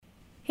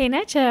Hey,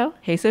 Nacho.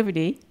 Hey, Sophie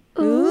D.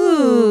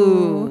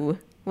 Ooh.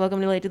 Welcome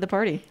to Late to the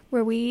Party.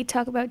 Where we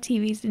talk about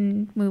TVs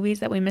and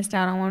movies that we missed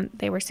out on when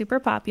they were super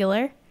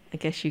popular. I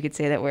guess you could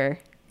say that we're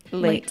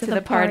Late to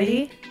the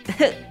party.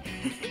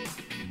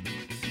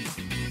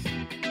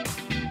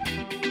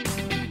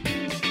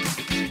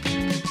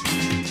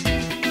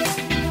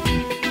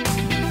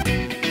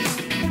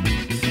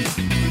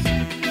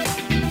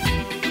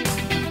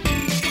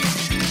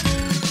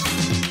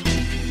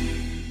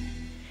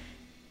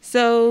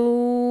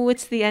 So,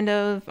 it's the end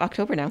of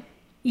October now.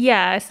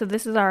 Yeah, so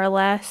this is our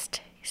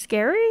last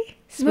scary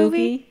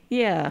movie. Spooky?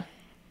 Yeah.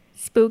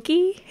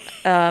 Spooky?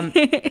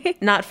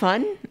 Not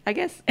fun, I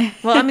guess.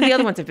 Well, I mean, the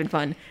other ones have been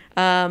fun.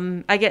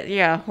 I get,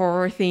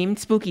 horror themed,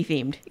 spooky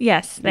themed.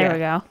 Yes, there Yeah, we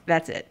go.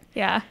 That's it.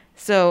 Yeah.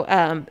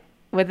 So,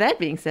 with that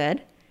being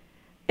said,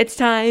 it's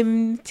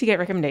time to get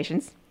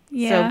recommendations.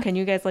 Yeah. So, can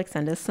you guys,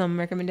 send us some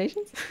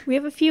recommendations? We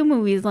have a few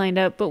movies lined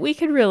up, but we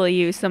could really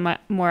use some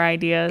more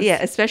ideas.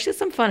 Yeah, especially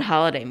some fun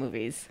holiday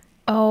movies.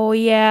 Oh,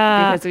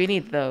 yeah. Because we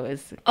need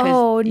those. 'Cause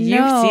Oh,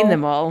 You've no. seen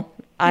them all.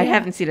 I Yeah.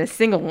 haven't seen a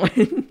single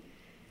one.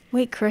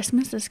 Wait,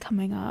 Christmas is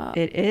coming up.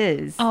 It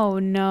is. Oh,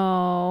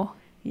 no.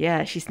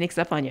 Yeah, she sneaks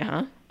up on you,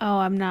 huh? Oh,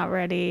 I'm not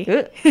ready.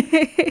 Ugh.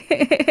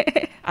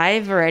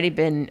 I've already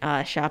been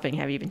shopping.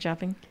 Have you been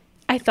shopping?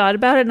 I thought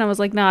about it and I was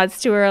like, nah,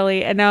 it's too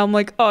early. And now I'm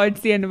like, oh,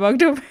 it's the end of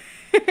October.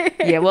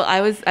 Yeah, well,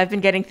 I've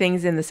been getting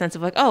things in the sense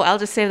of I'll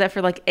just save that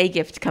for a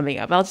gift coming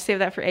up. I'll just save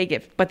that for a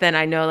gift. But then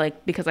I know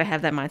because I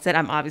have that mindset,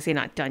 I'm obviously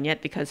not done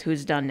yet because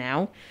who's done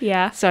now?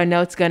 Yeah. So I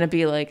know it's going to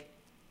be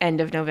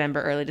end of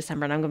November, early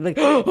December, and I'm going to be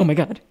oh my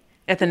God.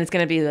 And then it's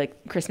going to be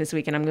Christmas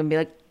week, and I'm going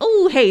to be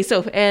oh, hey,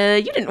 so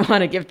you didn't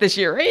want a gift this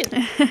year, right?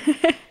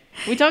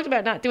 We talked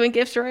about not doing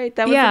gifts, right?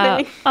 That was Yeah.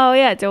 the thing. Oh,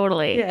 yeah,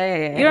 totally.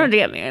 Yeah. You don't have to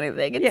get me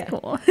anything. It's Yeah.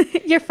 cool.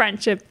 Your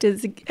friendship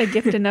is a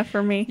gift enough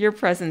for me. Your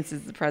presence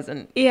is the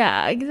present.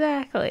 Yeah,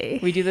 exactly.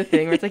 We do the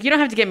thing where it's you don't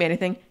have to get me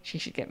anything. She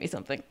should get me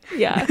something.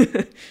 Yeah.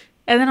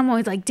 And then I'm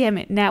always like, damn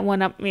it, Nat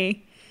one up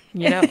me.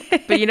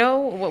 But you know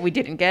what we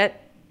didn't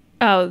get?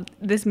 Oh,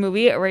 this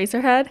movie,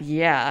 Eraserhead?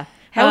 Yeah.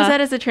 How was that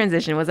as a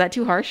transition? Was that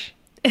too harsh?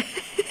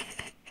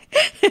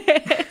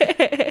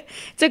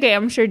 It's okay.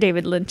 I'm sure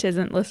David Lynch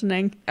isn't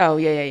listening. Oh,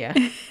 yeah.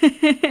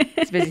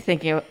 He's busy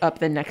thinking up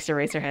the next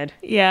Eraserhead.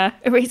 Yeah.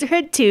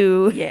 Eraserhead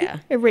 2. Yeah.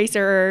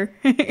 Eraser.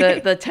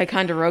 The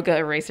Ticonderoga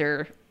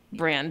eraser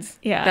brands.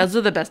 Yeah. Those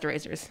are the best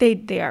erasers.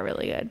 They are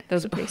really good.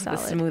 Those They're are pretty the solid.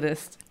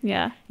 smoothest.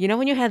 Yeah. You know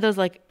when you had those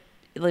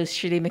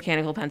shitty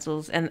mechanical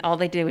pencils and all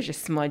they did was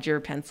just smudge your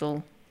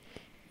pencil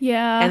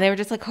Yeah. and they were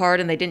just hard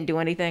and they didn't do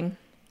anything?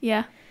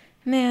 Yeah.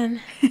 Man,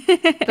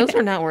 those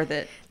were not worth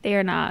it. They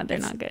are not. They're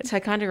not good.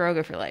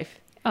 Ticonderoga for life.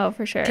 Oh,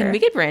 for sure. Can we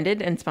get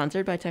branded and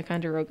sponsored by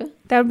Ticonderoga?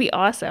 That would be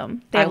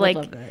awesome. They I have would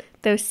love that.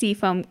 those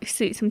some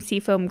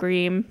seafoam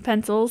green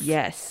pencils.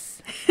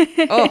 Yes.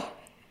 Oh,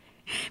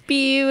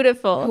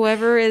 Beautiful.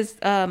 whoever is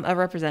a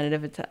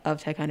representative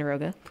of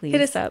Ticonderoga, please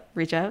Hit us up.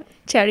 Reach out.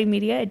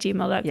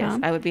 Chowdymedia@gmail.com. Yes,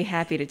 I would be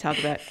happy to talk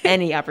about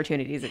any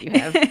opportunities that you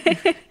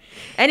have.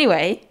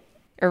 Anyway,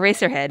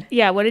 Eraserhead.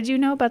 Yeah, what did you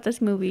know about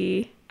this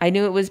movie? I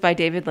knew it was by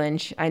David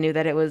Lynch. I knew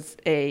that it was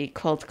a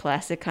cult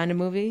classic kind of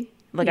movie.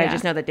 I Yeah.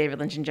 just know that David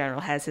Lynch in general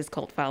has his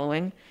cult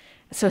following.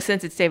 So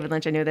since it's David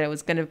Lynch, I knew that it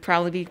was going to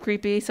probably be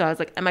creepy. So I was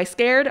like, am I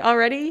scared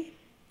already?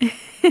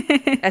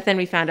 And then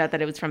we found out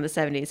that it was from the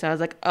 70s. So I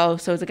was like, oh,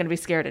 so is it going to be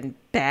scared and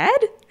bad?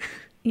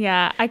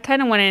 Yeah, I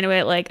kind of went into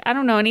it like, I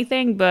don't know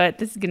anything, but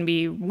this is going to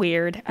be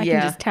weird. I Yeah.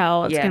 can just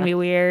tell it's Yeah. going to be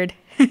weird.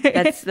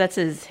 That's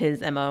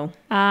his MO.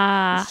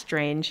 Ah,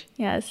 Strange.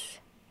 yes.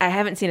 I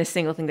haven't seen a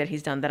single thing that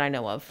he's done that I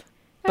know of.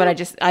 But I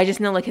just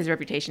know his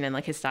reputation and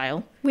his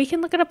style. We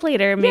can look it up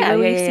later. Maybe Yeah,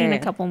 we've yeah, seen yeah. a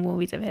couple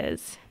movies of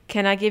his.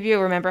 Can I give you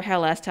remember how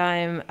last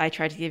time I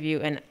tried to give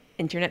you an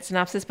internet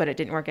synopsis, but it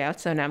didn't work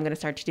out? So now I'm going to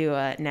start to do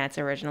a Nat's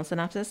original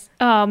synopsis.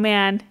 Oh,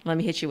 man. Let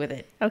me hit you with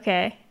it.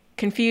 Okay.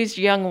 Confused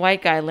young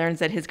white guy learns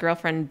that his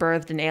girlfriend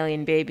birthed an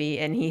alien baby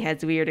and he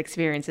has weird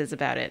experiences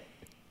about it.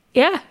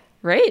 Yeah.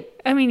 Right?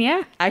 I mean,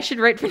 yeah. I should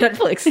write for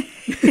Netflix.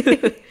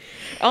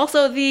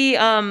 Also, the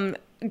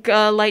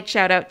light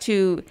shout out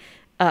to,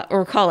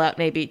 or call out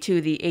maybe,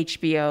 to the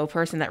HBO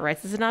person that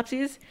writes the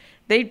synopses.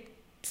 They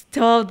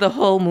told the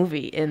whole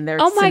movie in their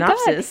Oh, my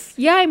synopsis.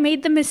 God. Yeah, I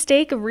made the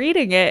mistake of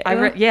reading it. I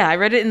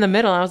read it in the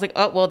middle and I was like,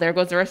 oh, well, there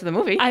goes the rest of the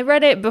movie. I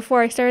read it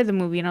before I started the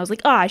movie and I was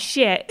like, oh,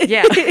 shit.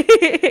 Yeah.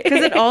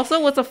 Because it also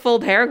was a full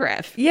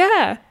paragraph.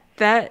 Yeah.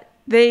 That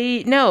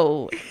they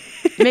know.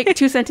 Make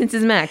 2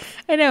 sentences max.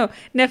 I know.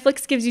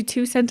 Netflix gives you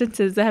 2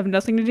 sentences that have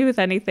nothing to do with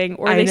anything,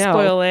 or I they know.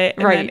 spoil it,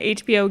 and Right. then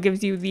HBO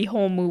gives you the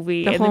whole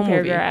movie The in whole the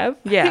paragraph.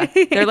 movie. Yeah.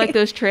 They're like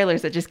those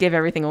trailers that just give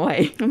everything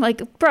away. I'm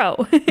like, bro.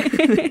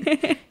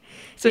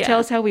 So Yeah. tell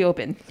us how we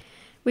open.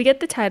 We get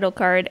the title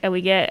card, and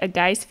we get a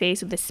guy's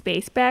face with a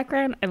space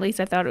background. At least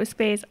I thought it was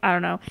space. I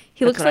don't know.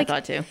 He That's looks what like I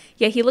thought too.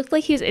 Yeah, he looked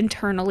like he was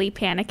internally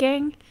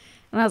panicking.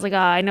 And I was like, oh,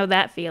 I know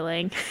that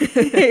feeling.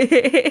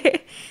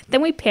 Then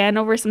we pan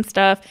over some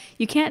stuff.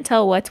 You can't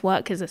tell what's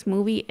what because this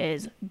movie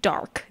is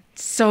dark.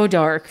 So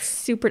dark.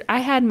 Super.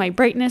 I had my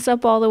brightness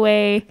up all the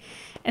way.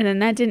 and then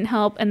that didn't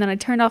help. And then I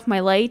turned off my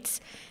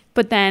lights,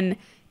 but then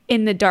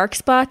in the dark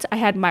spots, I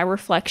had my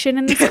reflection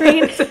in the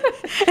screen.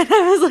 And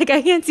I was like,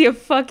 I can't see a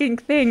fucking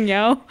thing,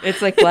 yo.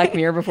 It's like Black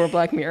Mirror before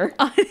Black Mirror.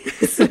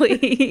 Honestly,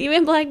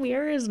 even Black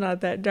Mirror is not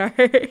that dark.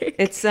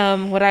 It's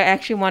what I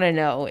actually want to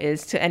know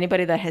is, to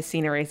anybody that has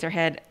seen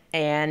Eraserhead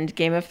and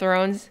Game of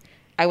Thrones,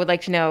 I would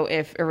like to know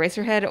if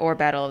Eraserhead or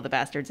Battle of the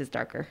Bastards is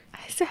darker.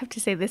 I still have to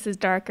say this is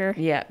darker.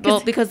 Yeah, well,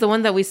 because the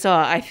one that we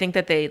saw, I think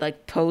that they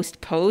like post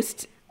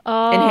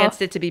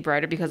enhanced it to be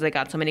brighter because they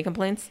got so many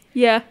complaints.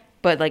 Yeah.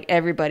 But like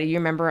everybody, you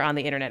remember on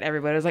the internet,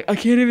 everybody was like, I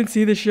can't even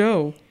see the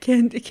show.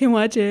 Can't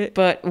watch it.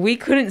 But we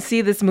couldn't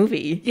see this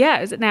movie. Yeah,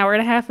 it was an hour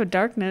and a half of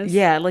darkness.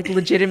 Yeah, like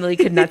legitimately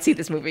could not see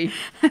this movie.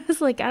 I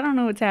was like, I don't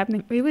know what's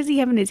happening. Was he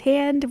having his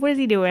hand? What is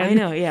he doing? I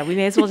know, yeah. We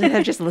may as well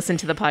have just listened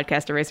to the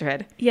podcast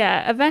Eraserhead.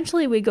 Yeah,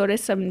 eventually we go to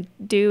some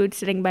dude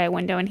sitting by a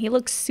window and he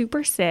looks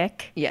super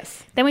sick.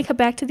 Yes. Then we come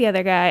back to the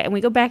other guy and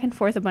we go back and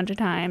forth a bunch of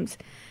times.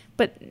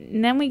 But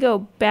then we go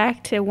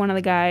back to one of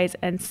the guys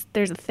and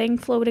there's a thing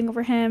floating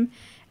over him.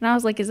 And I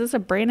was like, is this a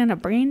brain and a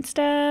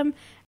brainstem?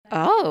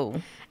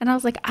 Oh. And I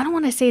was like, I don't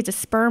want to say it's a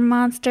sperm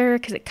monster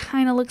because it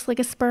kind of looks like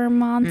a sperm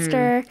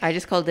monster. I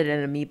just called it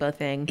an amoeba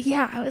thing.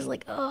 Yeah, I was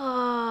like,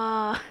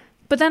 oh.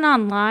 But then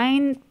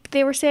online,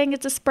 they were saying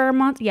it's a sperm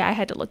monster. Yeah, I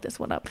had to look this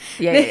one up.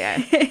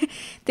 Yeah.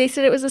 They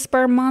said it was a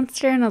sperm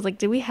monster. And I was like,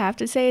 do we have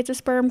to say it's a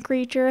sperm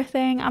creature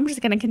thing? I'm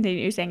just going to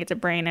continue saying it's a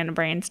brain and a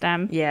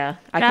brainstem. Yeah.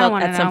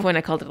 At some point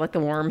I called it like the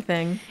worm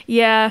thing.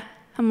 Yeah.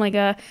 I'm like,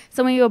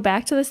 so when you go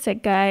back to the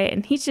sick guy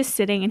and he's just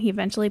sitting and he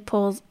eventually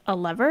pulls a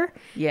lever.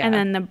 Yeah. And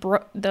then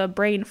the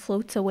brain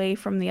floats away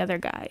from the other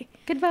guy.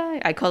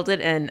 Goodbye. I called it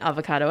an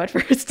avocado at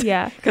first.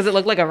 Yeah. Because it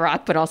looked like a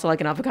rock, but also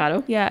like an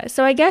avocado. Yeah.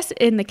 So I guess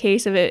in the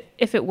case of it,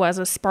 if it was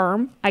a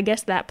sperm, I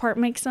guess that part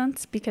makes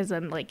sense because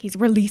then like he's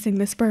releasing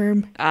the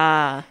sperm.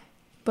 Ah.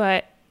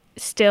 But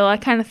still, I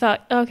kind of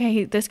thought,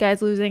 okay, this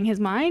guy's losing his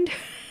mind.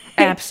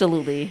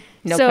 Absolutely.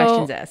 No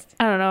questions asked.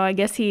 I don't know. I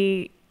guess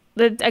he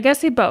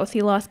both.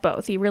 He lost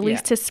both. He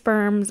released his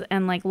sperms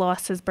and like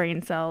lost his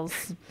brain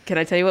cells. Can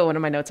I tell you what one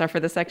of my notes are for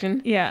this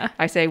section? Yeah.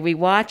 I say we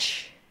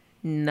watch,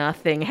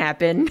 nothing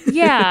happen.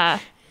 Yeah.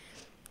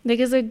 Like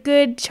it's a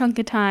good chunk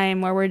of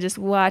time where we're just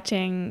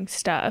watching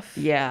stuff.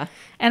 Yeah.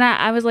 And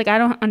I was like, I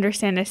don't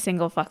understand a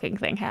single fucking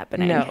thing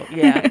happening. No,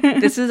 yeah.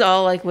 This is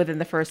all like within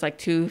the first like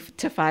 2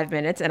 to 5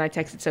 minutes. And I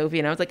texted Sophie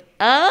and I was like,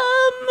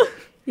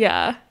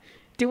 Yeah.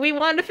 do we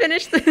want to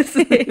finish this?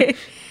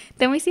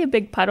 Then we see a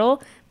big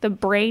puddle. The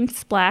brain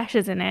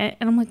splashes in it.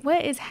 And I'm like,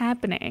 what is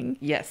happening?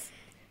 Yes.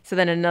 So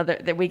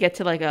then we get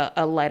to like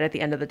a light at the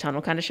end of the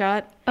tunnel kind of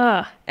shot.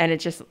 And it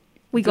just,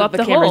 we go up the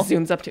camera hole.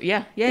 zooms up to,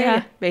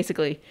 yeah,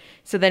 basically.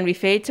 So then we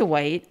fade to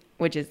white,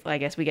 which is, I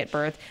guess we get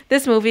birth.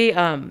 This movie,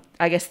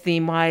 I guess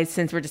theme wise,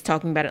 since we're just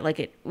talking about it,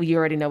 like we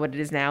already know what it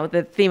is now.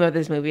 The theme of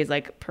this movie is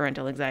like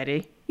parental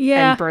anxiety.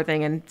 Yeah. And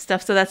birthing and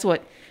stuff. So that's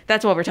what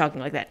we're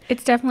talking like that.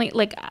 It's definitely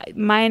like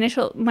my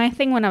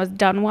thing when I was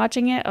done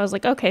watching it, I was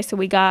like, okay, so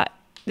we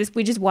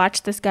just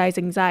watched this guy's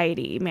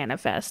anxiety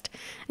manifest.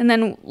 And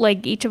then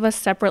like each of us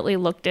separately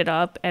looked it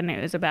up and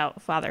it was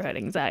about fatherhood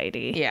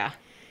anxiety. Yeah.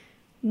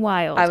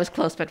 Wild. I was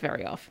close but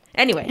very off.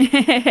 Anyway,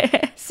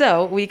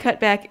 so we cut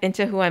back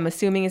into who I'm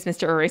assuming is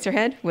Mr.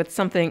 Eraserhead with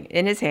something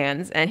in his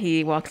hands, and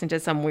he walks into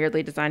some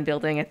weirdly designed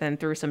building and then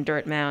through some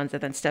dirt mounds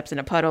and then steps in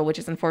a puddle, which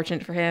is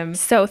unfortunate for him.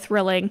 So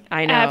thrilling.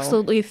 I know.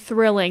 Absolutely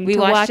thrilling to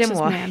watch this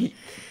man.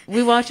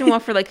 We watched him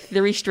walk for like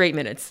 3 straight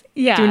minutes.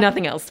 Yeah. Do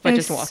nothing else but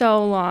just walk.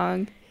 So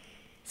long.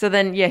 So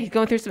then, yeah, he's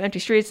going through some empty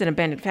streets, an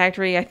abandoned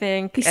factory, I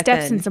think. He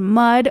steps in some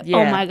mud. Yeah.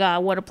 Oh my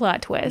God, what a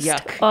plot twist.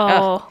 Yuck.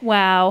 Oh,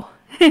 wow.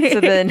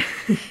 So then,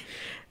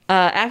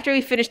 after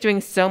we finish doing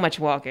so much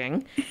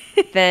walking,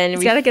 then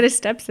he's got to get his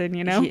steps in,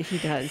 you know? He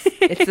does.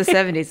 It's the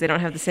 70s. They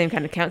don't have the same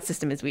kind of count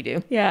system as we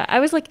do. Yeah,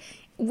 I was like,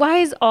 why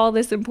is all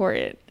this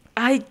important?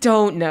 I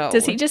don't know.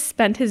 Does he just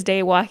spend his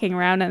day walking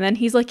around and then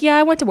he's like, yeah,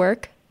 I went to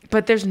work?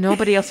 But there's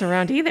nobody else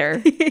around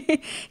either.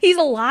 He's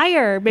a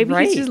liar. Maybe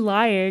Right. he's just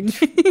lying.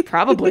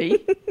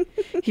 Probably.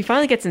 He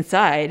finally gets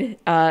inside.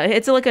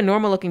 It's like a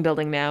normal looking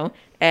building now.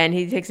 And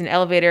he takes an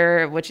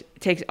elevator, which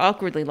takes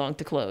awkwardly long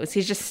to close.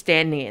 He's just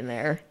standing in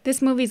there.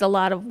 This movie's a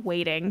lot of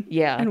waiting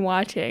and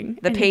watching.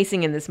 The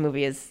pacing in this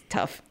movie is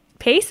tough.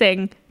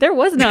 Pacing? There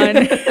was none.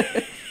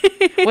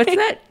 What's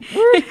that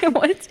word?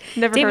 What?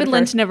 Never David heard of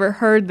Lynch her. never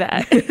heard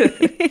that.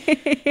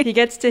 He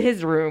gets to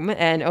his room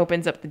and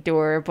opens up the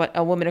door, but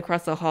a woman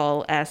across the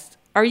hall asks,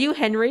 "Are you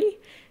Henry?"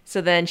 So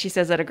then she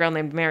says that a girl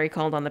named Mary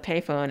called on the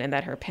payphone and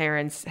that her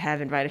parents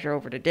have invited her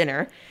over to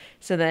dinner.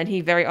 So then he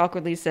very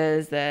awkwardly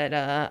says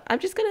that, I'm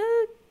just going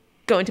to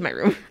go into my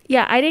room.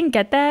 Yeah, I didn't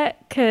get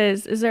that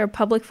because is there a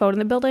public phone in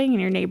the building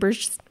and your neighbors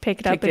just pick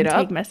it up and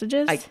take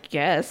messages? I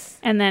guess.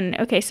 And then,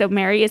 okay, so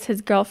Mary is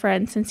his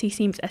girlfriend since he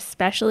seems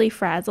especially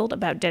frazzled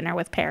about dinner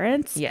with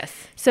parents. Yes.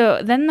 So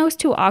then those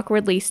two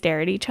awkwardly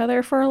stare at each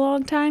other for a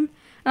long time.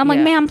 And I'm like,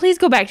 Yeah. ma'am, please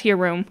go back to your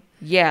room.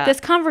 Yeah. This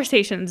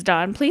conversation's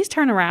done. Please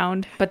turn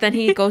around. But then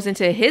he goes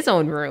into his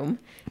own room,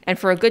 and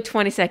for a good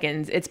 20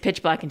 seconds, it's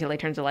pitch black until he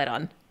turns the light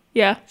on.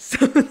 Yeah.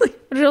 So like,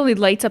 It only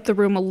lights up the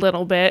room a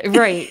little bit.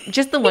 right,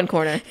 just the one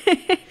corner.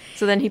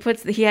 So then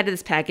he had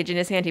this package in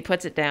his hand. He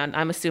puts it down.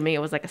 I'm assuming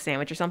it was like a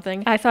sandwich or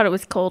something. I thought it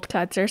was cold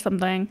cuts or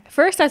something.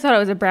 First, I thought it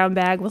was a brown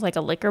bag with like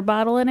a liquor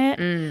bottle in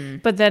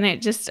it. But then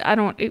it just, I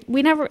don't know.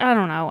 We never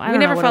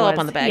follow up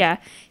on the bag. Yeah.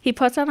 He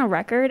puts on a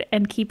record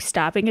and keeps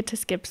stopping it to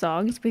skip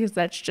songs because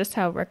that's just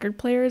how record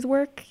players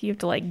work. You have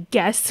to like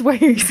guess where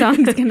your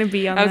song's going to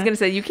be on I was that. going to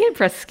say, you can't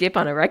press skip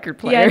on a record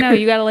player. Yeah, no,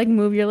 you got to like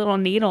move your little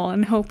needle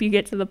and hope you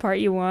get to the part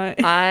you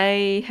want.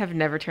 I have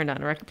never turned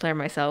on a record player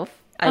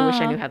myself. I wish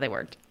I knew how they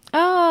worked.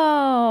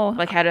 Oh.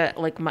 Like how to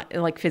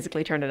like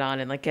physically turn it on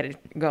and like get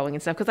it going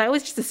and stuff. Because I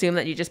always just assume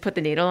that you just put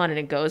the needle on and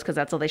it goes because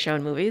that's all they show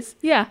in movies.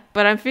 Yeah.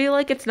 But I feel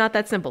like it's not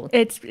that simple.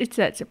 It's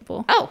that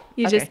simple. Oh,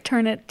 You okay. just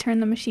turn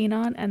the machine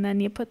on and then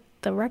you put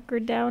the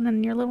record down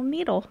and your little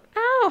needle.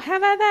 Oh, how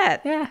about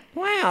that? Yeah.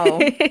 Wow.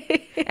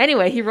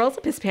 Anyway, he rolls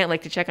up his pant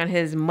leg to check on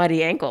his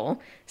muddy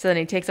ankle. So then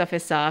he takes off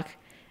his sock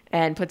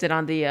and puts it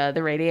on the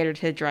radiator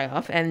to dry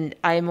off. And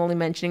I am only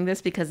mentioning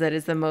this because that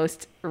is the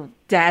most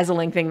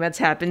dazzling thing that's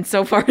happened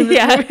so far in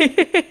this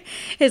movie.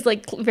 His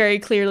like very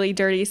clearly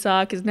dirty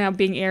sock is now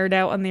being aired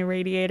out on the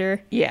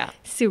radiator. Yeah.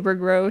 Super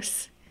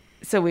gross.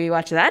 So we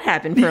watch that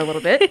happen for a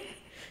little bit.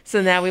 So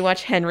now we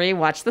watch Henry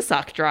watch the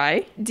sock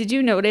dry. Did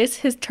you notice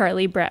his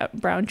Charlie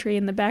Brown tree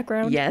in the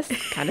background? Yes,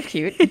 kind of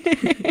cute.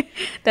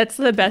 That's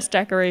the best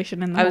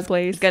decoration in the I whole was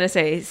place. gonna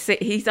say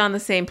he's on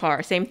the same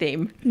same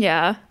theme,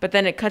 Yeah. but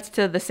then it cuts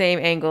to the same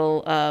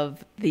angle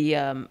of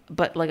the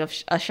but like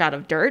a shot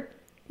of dirt.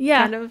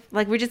 Yeah. Kind of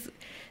like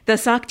the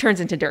sock turns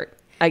into dirt,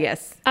 I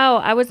guess. Oh,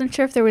 I wasn't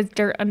sure if there was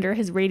dirt under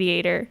his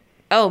radiator.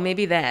 Oh,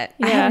 maybe that.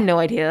 I Yeah. have no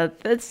idea.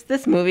 That's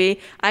this movie.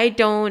 I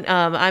don't.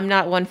 I'm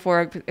not one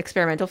for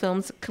experimental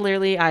films.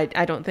 Clearly, I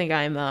don't think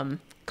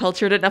I'm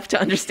cultured enough to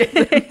understand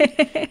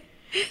them.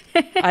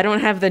 I don't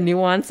have the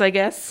nuance, I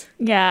guess.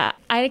 Yeah.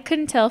 I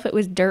couldn't tell if it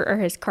was dirt or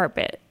his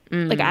carpet.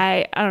 Like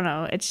I don't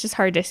know. It's just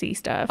hard to see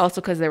stuff. Also,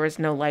 because there was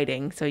no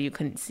lighting, so you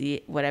couldn't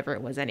see whatever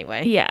it was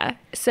anyway. Yeah.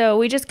 So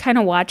we just kind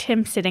of watch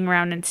him sitting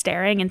around and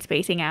staring and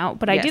spacing out.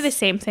 But I do Yes. the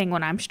same thing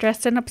when I'm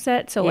stressed and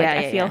upset. So like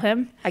I feel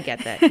him. I get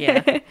that.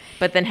 Yeah.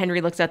 But then Henry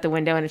looks out the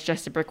window and it's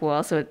just a brick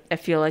wall. So I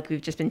feel like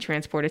we've just been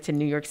transported to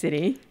New York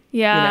City.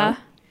 Yeah. You know?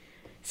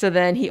 So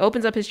then he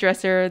opens up his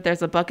dresser.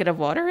 There's a bucket of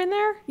water in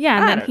there. Yeah.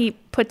 And I then don't- he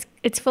puts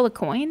it's full of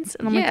coins.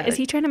 And I'm Yeah. like, is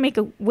he trying to make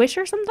a wish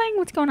or something?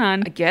 What's going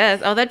on? I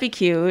guess. Oh, that'd be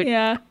cute.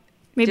 Yeah.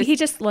 Maybe Just- he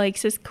just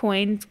likes his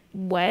coins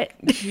wet.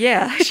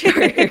 Yeah,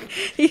 sure.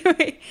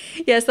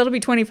 Yes, that'll be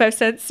 25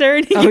 cents, sir.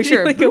 And he Oh, gives you,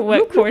 sure. like a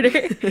wet quarter.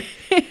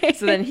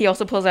 So then he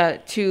also pulls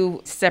out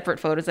two separate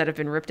photos that have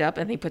been ripped up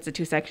and he puts the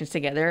two sections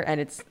together and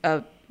it's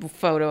a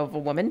photo of a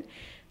woman.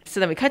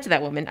 So then we cut to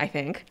that woman, I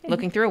think,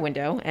 looking through a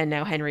window, and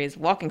now Henry is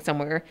walking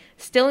somewhere,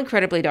 still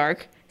incredibly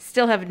dark,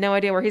 still have no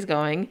idea where he's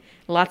going.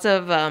 Lots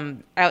of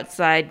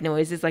outside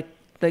noises, like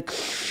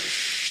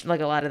a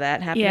lot of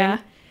that happening. Yeah.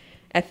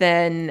 And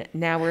then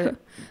now we're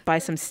by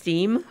some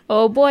steam.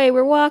 Oh boy,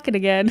 we're walking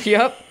again.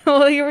 Yep.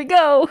 Well, here we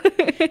go.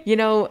 You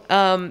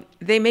know,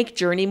 they make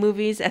Journey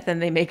movies and then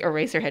they make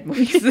Eraserhead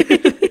movies.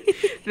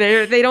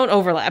 They don't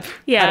overlap.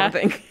 Yeah. I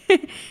don't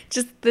think.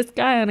 Just this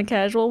guy on a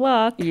casual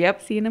walk.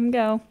 Yep. Seeing him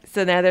go.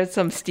 So now there's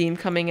some steam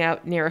coming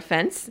out near a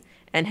fence,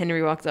 and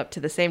Henry walks up to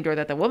the same door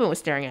that the woman was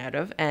staring out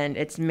of, and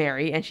it's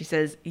Mary, and she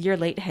says, "You're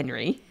late,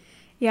 Henry."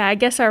 Yeah, I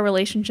guess our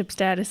relationship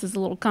status is a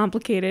little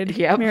complicated.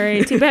 Yep.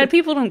 Mary, too bad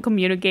people don't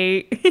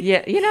communicate.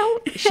 Yeah, you know,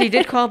 she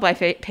did call by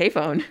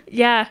payphone,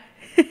 Yeah.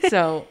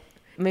 so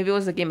maybe it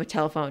was a game of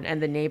telephone,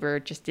 and the neighbor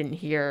just didn't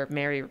hear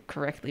Mary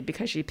correctly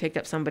because she picked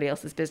up somebody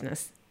else's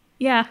business.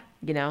 Yeah,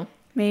 You know?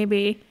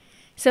 maybe.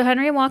 So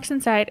Henry walks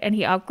inside and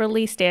he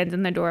awkwardly stands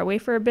in the doorway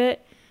for a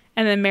bit.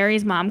 And then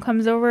Mary's mom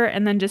comes over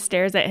and then just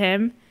stares at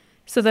him.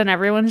 So then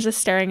everyone's just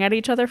staring at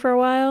each other for a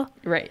while.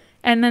 Right.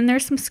 And then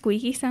there's some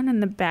squeaky sound in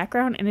the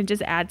background and it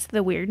just adds to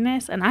the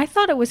weirdness. And I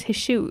thought it was his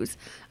shoes.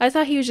 I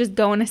thought he was just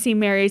going to see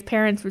Mary's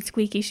parents with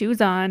squeaky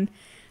shoes on.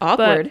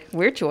 Awkward.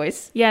 Weird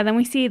choice. Yeah, then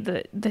we see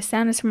the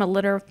sound is from a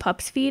litter of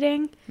pups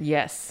feeding.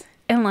 Yes.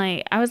 And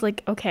like, I was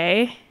like,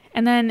 okay.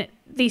 And then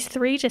these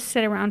three just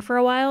sit around for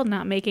a while,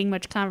 not making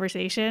much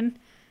conversation.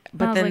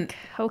 But I was then like,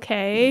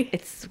 okay.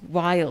 it's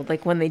wild.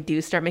 Like when they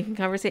do start making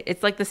conversation,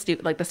 it's like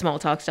the small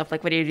talk stuff.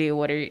 Like, what do you do?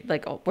 What are you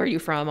like? Where are you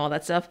from? All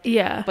that stuff.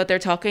 Yeah. But they're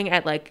talking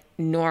at like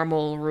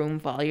normal room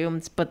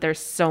volumes, but there's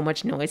so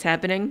much noise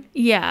happening.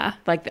 Yeah.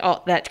 Like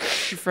all that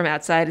from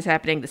outside is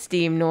happening. The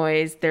steam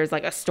noise. There's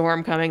like a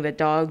storm coming. The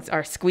dogs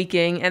are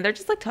squeaking, and they're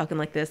just like talking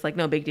like this, like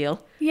no big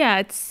deal. Yeah,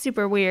 it's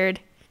super weird.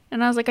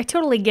 And I was like, I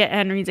totally get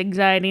Henry's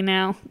anxiety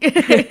now.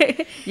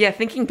 Yeah,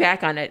 thinking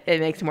back on it, it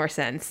makes more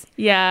sense.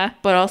 Yeah.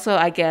 But also,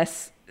 I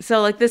guess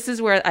so. Like this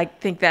is where I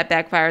think that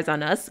backfires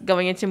on us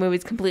going into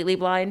movies completely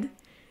blind.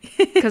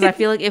 Because I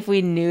feel like if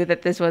we knew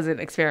that this was an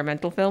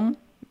experimental film,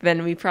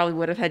 then we probably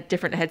would have had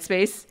different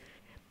headspace.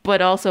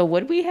 But also,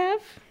 would we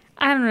have?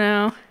 I don't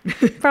know.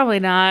 Probably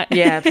not.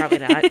 Yeah, probably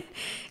not.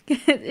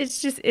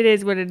 It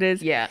is what it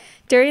is. Yeah.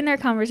 During their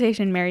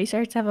conversation, Mary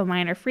starts to have a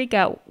minor freak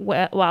out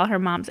while her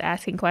mom's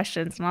asking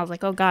questions. And I was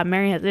like, oh God,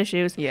 Mary has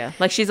issues. Yeah.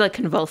 Like she's like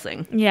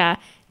convulsing. Yeah.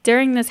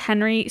 During this,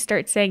 Henry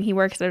starts saying he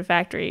works at a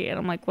factory. And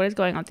I'm like, what is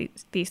going on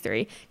with these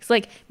three? It's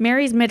like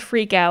Mary's mid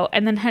freak out.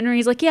 And then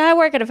Henry's like, yeah, I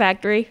work at a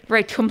factory.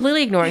 Right.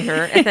 Completely ignoring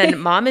her. And then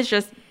mom is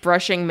just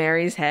brushing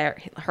Mary's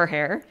hair, her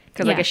hair.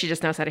 Because I guess she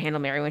just knows how to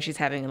handle Mary when she's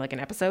having like an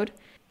episode.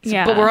 So,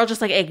 Yeah. But we're all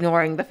just like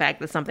ignoring the fact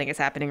that something is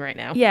happening right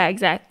now. Yeah,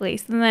 exactly.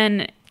 So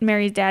then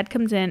Mary's dad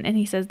comes in and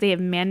he says they have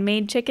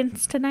man-made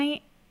chickens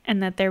tonight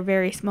and that they're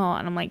very small.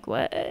 And I'm like,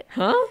 what?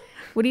 Huh?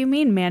 What do you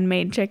mean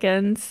man-made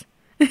chickens?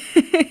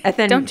 And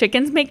then, Don't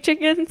chickens make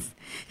chickens?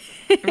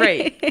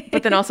 right.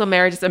 But then also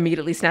Mary just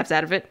immediately snaps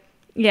out of it.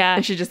 Yeah.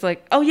 And she's just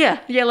like, oh yeah,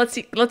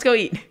 let's go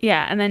eat.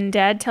 Yeah. And then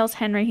dad tells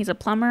Henry he's a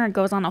plumber and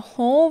goes on a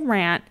whole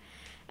rant.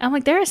 I'm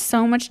like, there is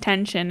so much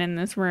tension in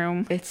this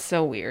room. It's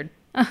so weird.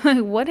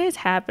 What is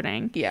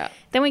happening? Yeah.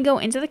 Then we go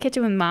into the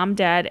kitchen with mom,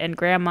 dad, and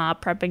grandma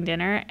prepping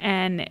dinner,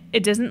 and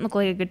it doesn't look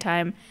like a good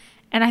time.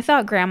 And I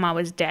thought grandma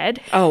was dead.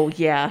 Oh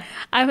yeah.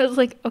 I was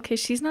like, okay,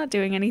 she's not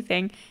doing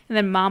anything. And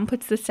then mom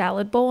puts the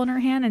salad bowl in her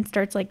hand and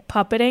starts like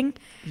puppeting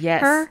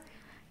Yes. her.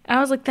 I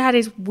was like, that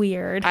is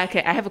weird.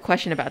 Okay, I have a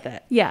question about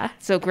that. Yeah.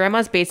 So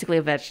grandma's basically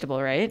a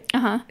vegetable, right?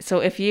 Uh-huh. So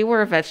if you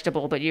were a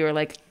vegetable, but you were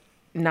like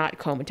not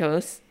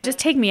comatose, Just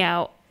take me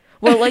out.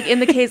 well, like in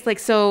the case, like,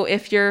 so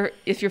if your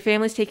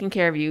family's taking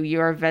care of you,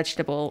 you're a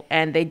vegetable,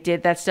 and they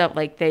did that stuff,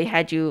 like they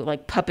had you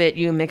like puppet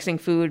you mixing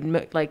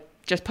food, like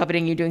just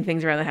puppeting you doing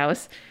things around the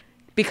house,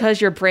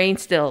 because your brain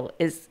still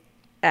is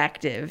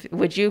active.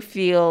 Would you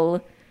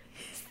feel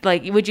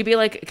like, would you be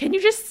like, can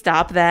you just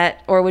stop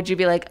that, or would you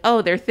be like,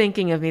 oh, they're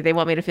thinking of me, they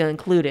want me to feel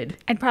included?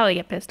 I'd probably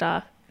get pissed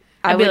off.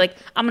 I I'd be would- like,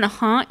 I'm going to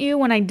haunt you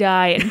when I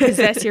die and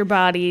possess your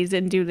bodies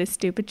and do this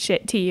stupid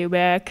shit to you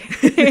back.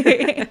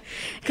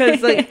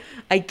 Because like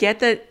I get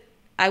that.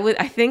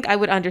 I think I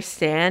would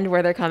understand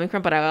where they're coming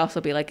from, but I would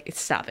also be like,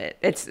 stop it.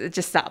 It's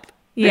just stop.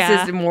 Yeah.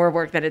 This is more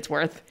work than it's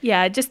worth.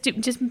 Yeah, just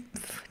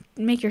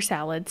make your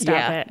salad.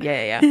 Stop it.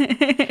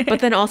 Yeah. But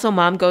then also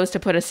mom goes to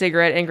put a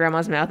cigarette in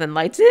grandma's mouth and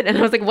lights it. And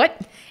I was like,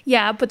 what?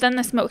 Yeah, but then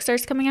the smoke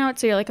starts coming out.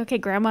 So you're like, okay,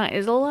 grandma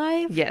is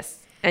alive.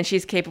 Yes. And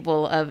she's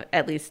capable of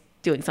at least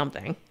doing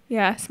something.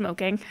 Yeah,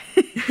 smoking.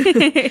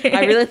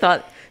 I really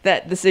thought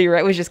that the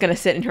cigarette was just going to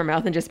sit in her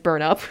mouth and just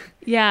burn up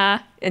Yeah.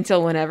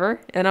 until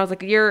whenever. And I was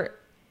like, you're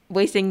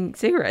wasting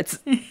cigarettes.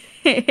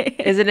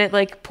 Isn't it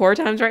like poor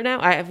times right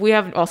now? We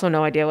have also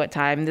no idea what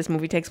time this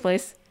movie takes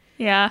place.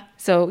 Yeah.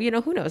 So,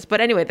 who knows?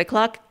 But anyway, the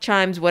clock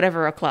chimes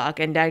whatever o'clock,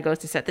 and dad goes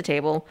to set the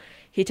table.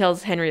 He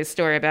tells Henry a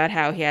story about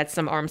how he had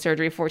some arm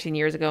surgery 14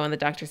 years ago, and the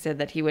doctor said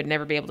that he would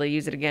never be able to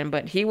use it again,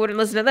 but he wouldn't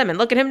listen to them, and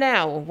look at him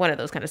now. One of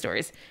those kind of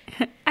stories.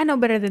 I know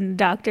better than the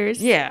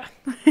doctors. Yeah.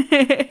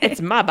 It's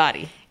my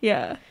body.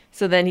 Yeah.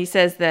 So then he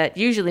says that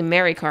usually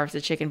Mary carves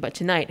the chicken, but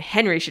tonight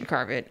Henry should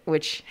carve it,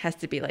 which has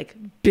to be like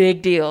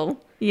big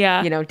deal.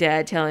 Yeah.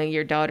 Dad telling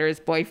your daughter's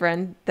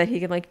boyfriend that he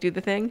can like do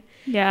the thing.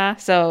 Yeah.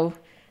 So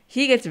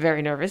he gets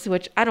very nervous,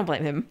 which I don't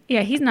blame him.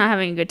 Yeah, he's not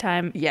having a good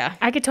time. Yeah.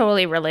 I could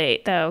totally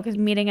relate, though, because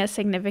meeting a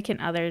significant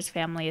other's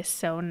family is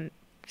so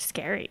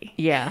scary.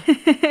 Yeah.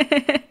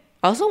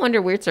 Also under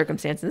weird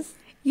circumstances,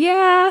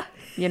 Yeah.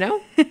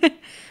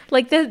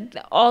 Like,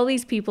 all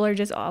these people are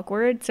just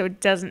awkward, so it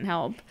doesn't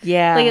help.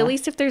 Yeah. Like, at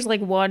least if there's, like,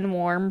 one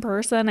warm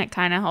person, it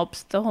kind of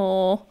helps the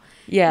whole...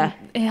 Yeah.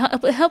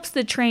 It helps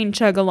the train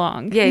chug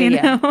along. Yeah, you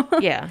yeah. know?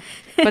 Yeah.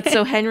 But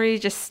so Henry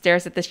just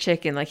stares at this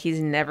chicken like he's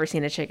never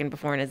seen a chicken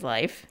before in his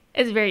life.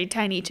 It's a very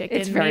tiny chicken.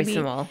 It's very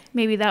small.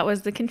 Maybe that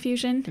was the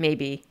confusion.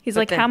 Maybe. He's But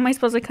like, then- how am I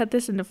supposed to cut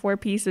this into 4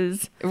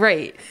 pieces?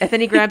 Right. And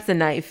then he grabs the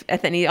knife.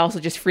 And then he also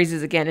just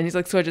freezes again. And he's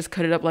like, so I just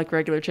cut it up like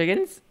regular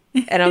chickens?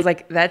 And I was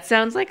like, that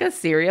sounds like a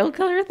serial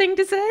killer thing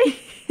to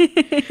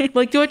say.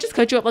 Like, do I just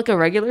cut you up like a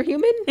regular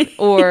human?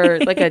 Or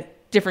like a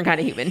different kind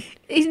of human?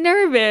 He's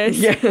nervous.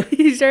 Yeah.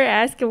 He started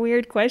asking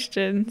weird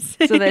questions.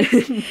 So then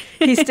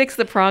he sticks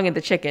the prong in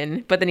the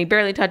chicken, but then he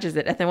barely touches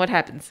it. And then what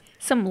happens?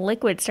 Some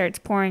liquid starts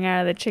pouring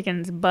out of the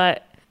chicken's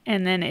butt,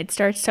 and then it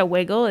starts to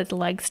wiggle. Its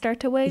legs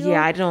start to wiggle.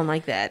 Yeah, I don't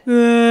like that.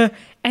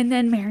 And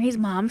then Mary's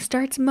mom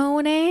starts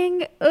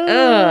moaning.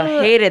 Ugh,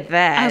 hated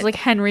that. I was like,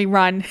 Henry,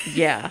 run.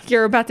 yeah.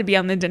 You're about to be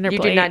on the dinner You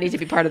plate. do not need to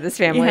be part of this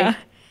family. Yeah.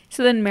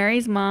 So then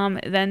Mary's mom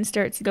then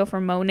starts to go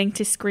from moaning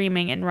to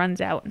screaming and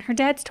runs out. And her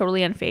dad's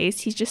totally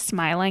unfazed. He's just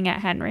smiling at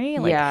Henry.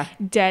 Like, Yeah.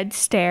 dead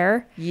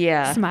stare.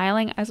 Yeah.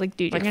 Smiling. I was like,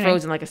 dude, Like you're gonna,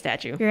 frozen like a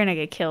statue. you're gonna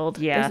get killed.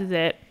 Yeah. This is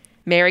it.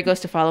 Mary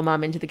goes to follow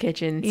mom into the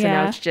kitchen. So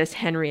Yeah. now it's just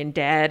Henry and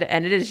dad.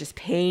 And it is just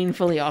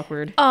painfully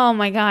awkward. Oh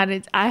my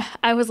God.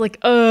 I was like,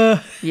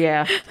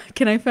 Yeah.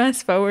 can I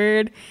fast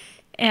forward?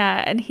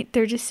 Yeah, and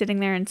they're just sitting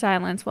there in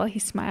silence while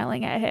he's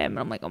smiling at him. And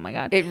I'm like, oh my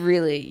God. It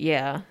really,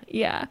 yeah.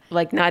 Yeah.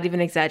 Like not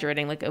even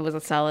exaggerating. Like it was a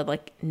solid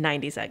like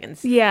 90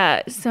 seconds.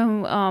 Yeah. So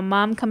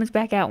mom comes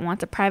back out and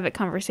wants a private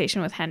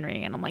conversation with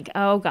Henry. And I'm like,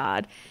 oh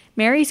God.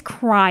 Mary's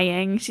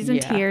crying. She's in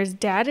Yeah. tears.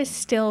 Dad is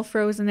still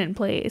frozen in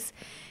place.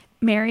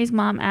 Mary's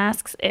mom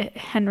asks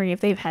Henry if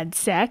they've had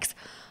sex.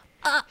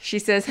 She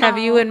says, "Have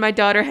you and my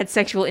daughter had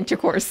sexual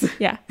intercourse?"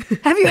 Yeah.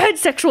 Have you had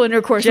sexual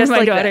intercourse Just with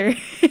my like daughter?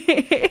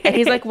 And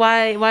he's like,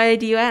 "Why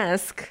do you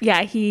ask?"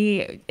 Yeah,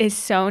 he is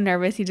so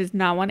nervous. He does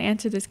not want to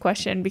answer this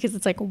question because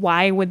it's like,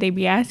 why would they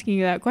be asking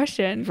you that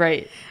question?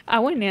 Right. I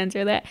wouldn't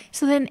answer that.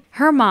 So then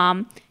her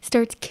mom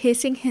starts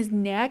kissing his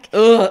neck.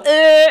 Ugh.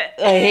 I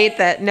hate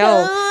that.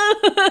 No.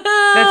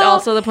 That's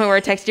also the point where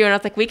I texted you and I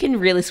was like, we can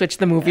really switch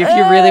the movie if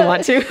you really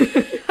want to.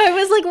 I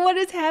was like, what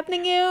is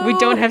happening? We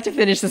don't have to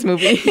finish this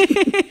movie.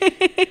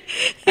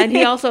 And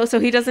he also, so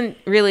he doesn't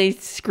really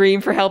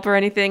scream for help or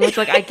anything, which,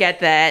 like, I get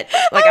that.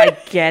 Like, I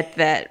get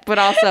that. But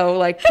also,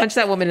 like, punch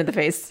that woman in the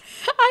face.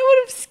 I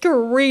would have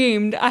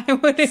screamed. I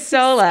would have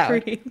So loud.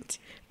 screamed.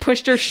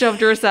 Pushed her,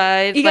 shoved her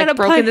aside, You like, gotta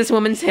broken punch- this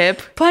woman's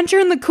hip. Punch her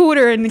in the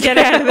cooter and get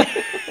out of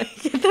there.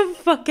 Get the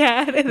fuck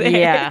out of there.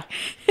 Yeah.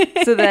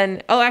 So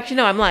then, oh, actually,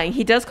 no, I'm lying.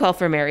 He does call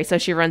for Mary, so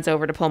she runs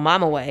over to pull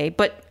Mom away.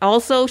 But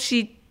also,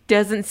 she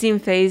doesn't seem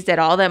phased at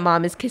all that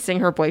Mom is kissing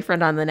her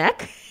boyfriend on the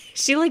neck.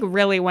 She like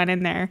really went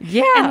in there.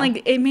 Yeah. And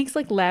like it makes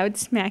like loud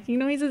smacking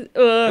noises.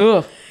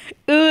 Ugh.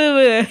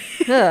 Ugh.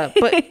 Ugh.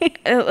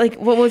 But like,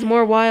 what was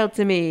more wild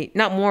to me,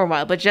 not more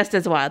wild, but just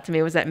as wild to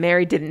me, was that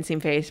Mary didn't seem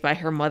phased by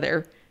her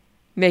mother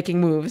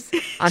making moves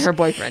on her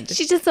boyfriend.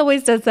 She just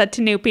always does that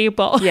to new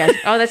people. Yes.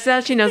 Oh, that's how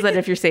she knows that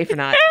if you're safe or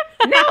not.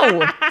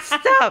 No,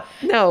 stop.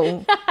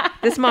 No,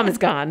 this mom is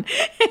gone.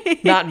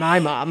 Not my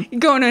mom.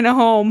 Going in a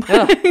home.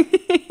 Ugh.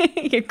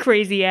 You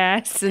crazy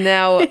ass. So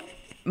now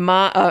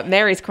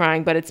Mary's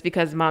crying, but it's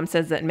because Mom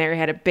says that Mary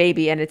had a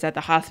baby and it's at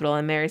the hospital.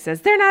 And Mary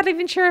says, they're not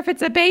even sure if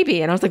it's a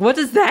baby. And I was like, what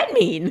does that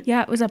mean?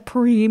 Yeah, it was a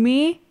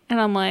preemie. And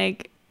I'm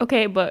like,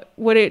 okay, but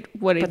what did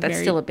But that's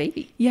Mary... still a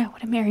baby. Yeah,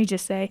 what did Mary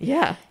just say?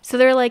 Yeah. So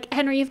they're like,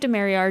 Henry, you have to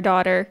marry our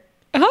daughter.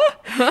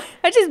 Huh?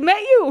 I just met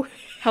you.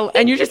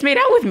 And you just made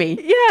out with me.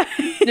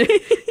 Yeah.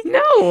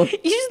 No.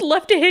 You just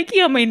left a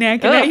hickey on my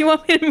neck and now Ugh. you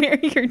want me to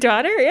marry your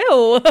daughter?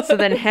 Ew. So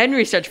then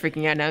Henry starts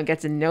freaking out now and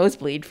gets a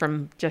nosebleed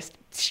from just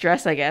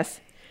stress, I guess.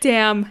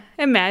 Damn.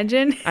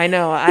 Imagine. I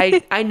know.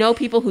 I know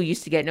people who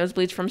used to get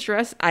nosebleeds from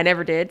stress. I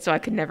never did, so I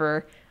could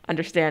never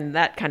understand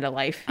that kind of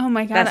life. Oh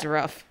my God. That's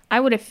rough. I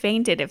would have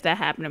fainted if that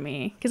happened to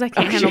me because I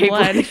can't Oh, handle you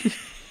blood. hate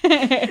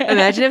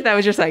Imagine if that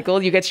was your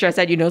cycle. You get stressed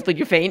out, you nosebleed,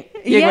 you faint,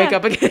 you Yeah. wake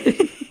up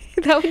again.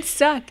 That would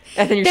suck.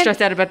 And then you're Then-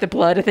 stressed out about the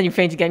blood, and then you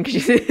faint again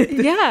because you...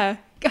 Yeah.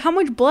 How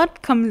much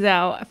blood comes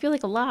out? I feel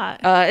like a lot.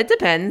 It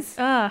depends.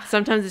 Ugh.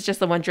 Sometimes it's just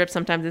the one drip.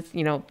 Sometimes it's,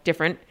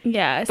 different.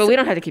 Yeah. But we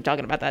don't have to keep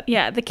talking about that.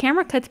 Yeah, the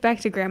camera cuts back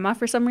to Grandma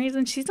for some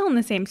reason. She's still in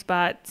the same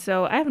spot,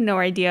 so I have no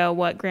idea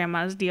what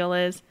Grandma's deal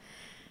is.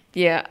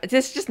 Yeah,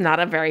 it's just not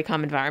a very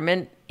calm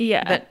environment.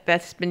 Yeah.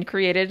 That's been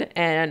created.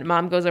 And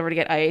Mom goes over to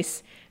get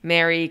ice.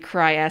 Mary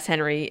asks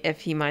Henry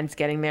if he minds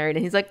getting married.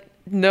 And he's like,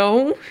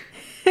 no.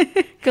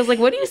 Because, like,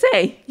 what do you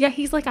say? Yeah,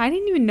 he's like, I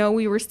didn't even know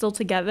we were still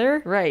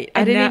together. Right.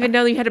 I And didn't now- even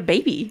know you had a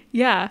baby.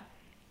 Yeah.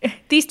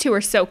 These two are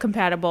so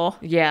compatible.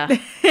 Yeah.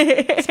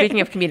 Speaking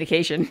of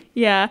communication.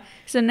 Yeah.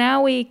 So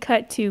now we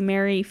cut to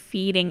Mary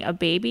feeding a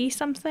baby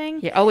something.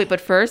 Yeah. Oh, wait. But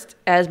first,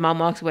 as Mom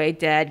walks away,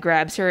 Dad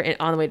grabs her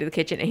on the way to the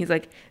kitchen. And he's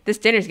like, this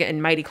dinner's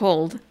getting mighty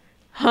cold.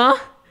 Huh?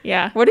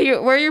 Yeah. Where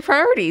are your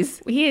priorities?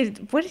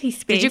 What did he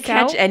space Did you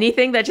catch out?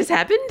 anything that just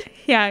happened?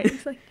 Yeah.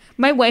 He's like,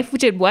 my wife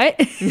did what?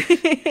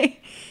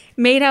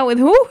 Made out with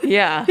who?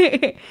 Yeah.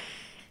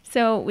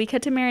 So we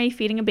cut to Mary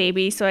feeding a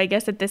baby. So I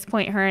guess at this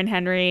point, her and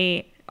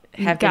Henry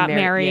Have been got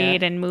married,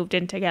 married yeah. and moved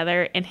in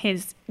together in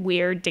his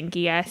weird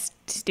dinky ass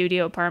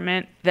studio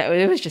apartment.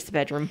 It was just a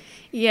bedroom.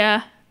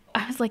 Yeah.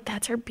 I was like,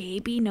 that's her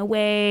baby? No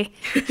way.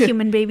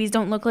 Human babies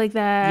don't look like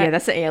that. Yeah,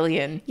 that's an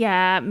alien.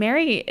 Yeah,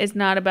 Mary is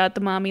not about the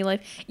mommy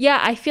life. Yeah,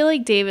 I feel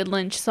like David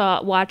Lynch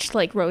watched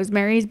like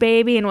Rosemary's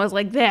Baby and was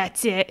like,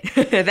 that's it.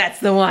 That's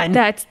the one.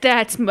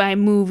 That's my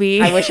movie.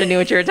 I wish I knew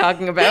what you were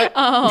talking about.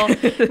 Oh,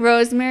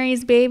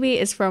 Rosemary's Baby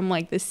is from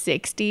like the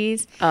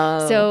 60s.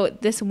 Oh. So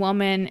this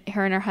woman,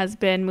 her and her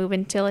husband move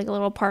into like a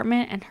little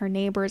apartment and her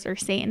neighbors are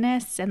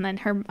Satanists and then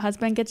her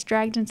husband gets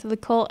dragged into the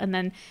cult and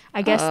then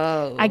I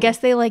guess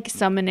they like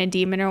summon a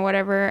demon or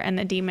whatever and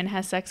the demon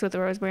has sex with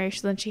Rosemary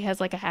so then she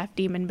has like a half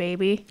demon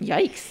baby.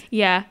 Yikes.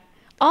 Yeah.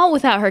 All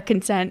without her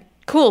consent.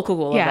 Cool.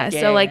 Love Yeah, that.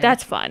 so like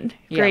that's fun.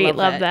 Yeah, Great, love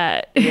love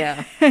that.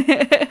 Yeah.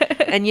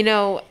 And I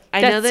know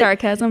That's that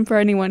sarcasm for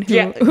anyone who,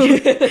 Yeah.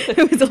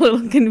 who was a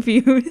little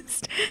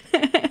confused.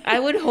 I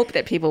would hope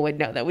that people would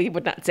know that we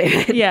would not say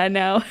that. Yeah,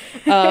 no.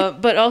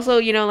 But also,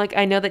 like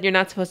I know that you're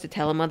not supposed to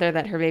tell a mother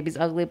that her baby's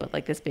ugly, but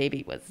like this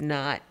baby was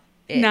not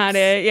it. Not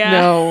it, yeah.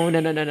 No.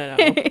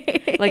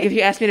 Like if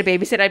you asked me to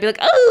babysit, I'd be like,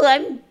 oh,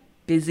 I'm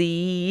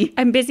busy.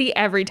 I'm busy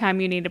every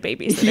time you need a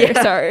babysitter.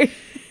 Yeah. Sorry.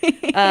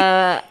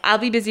 I'll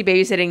be busy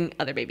babysitting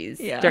other babies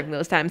during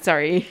those times.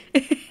 Sorry.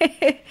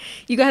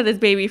 You got this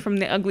baby from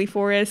the ugly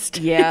forest.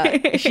 Yeah.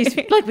 She's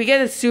like, we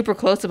get a super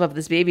close up of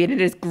this baby and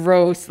it is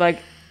gross. Like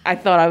I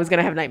thought I was going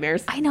to have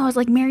nightmares. I know. I was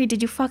like, Mary,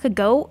 did you fuck a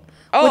goat?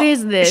 What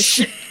is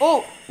this?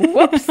 Oh,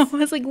 whoops. I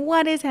was like,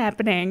 what is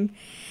happening?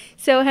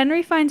 So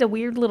Henry finds a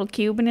weird little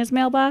cube in his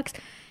mailbox.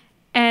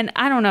 And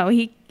I don't know,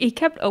 he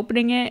kept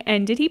opening it,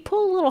 and did he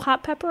pull a little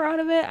hot pepper out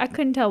of it? I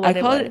couldn't tell what I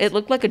it call was. it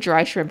looked like a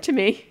dry shrimp to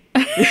me.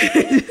 I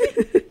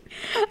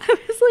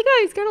was like, oh,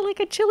 he's got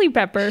like a chili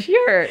pepper.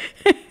 Sure.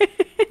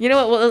 You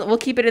know what? We'll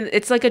keep it in.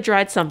 It's like a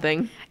dried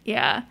something.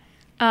 Yeah.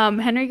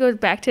 Henry goes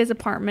back to his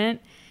apartment.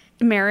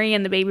 Mary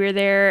and the baby are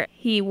there.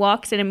 He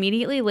walks and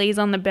immediately lays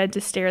on the bed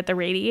to stare at the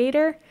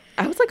radiator.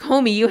 I was like,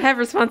 homie, you have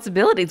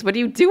responsibilities. What are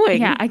you doing?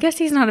 Yeah, I guess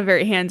he's not a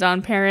very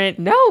hands-on parent.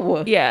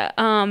 No. Yeah.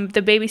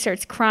 The baby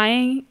starts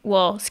crying,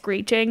 well,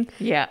 screeching.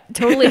 Yeah.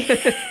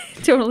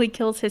 Totally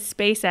kills his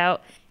space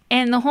out.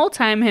 And the whole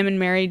time, him and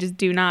Mary just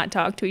do not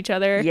talk to each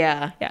other.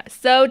 Yeah. Yeah.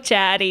 So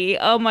chatty.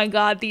 Oh my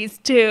God, these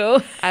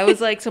two. I was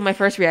like, so my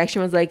first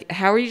reaction was like,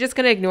 how are you just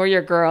going to ignore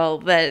your girl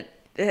that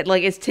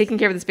like is taking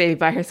care of this baby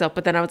by herself?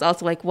 But then I was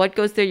also like, what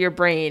goes through your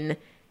brain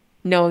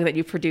knowing that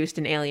you produced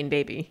an alien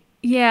baby?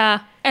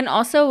 Yeah. And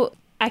also,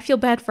 I feel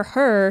bad for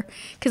her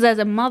because as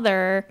a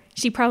mother,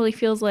 she probably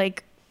feels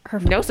like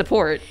no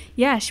support.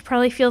 Yeah, she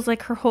probably feels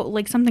like her whole,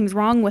 like something's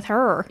wrong with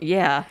her.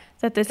 Yeah.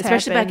 That this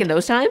especially happened. back in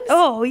those times.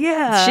 Oh,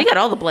 yeah. She got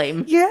all the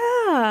blame.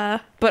 Yeah.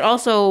 But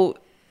also,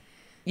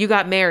 you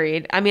got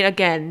married. I mean,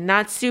 again,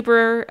 not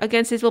super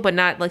against his will, but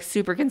not like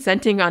super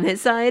consenting on his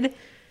side.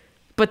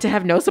 But to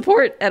have no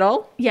support at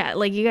all. Yeah,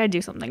 like you gotta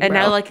do something. And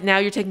bro. now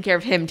you're taking care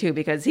of him too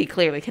because he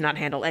clearly cannot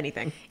handle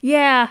anything.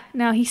 Yeah,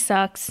 no, he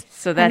sucks.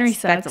 So Henry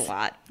sucks. that's a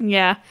lot.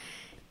 Yeah.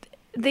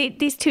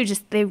 These two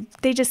just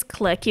they just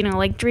click, you know,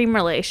 like dream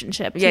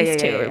relationship. Yeah,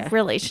 These two yeah.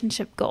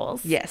 relationship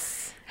goals.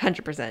 Yes,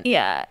 100%.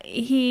 Yeah,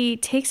 he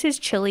takes his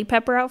chili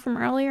pepper out from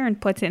earlier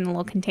and puts it in a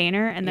little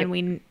container, and then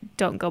we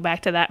don't go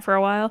back to that for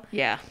a while.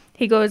 Yeah.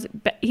 He goes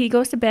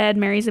to bed.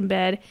 Mary's in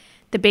bed.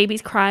 The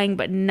baby's crying,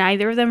 but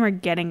neither of them are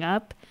getting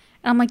up.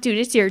 And I'm like, dude,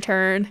 it's your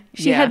turn.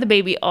 She had the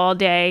baby all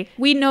day.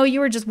 We know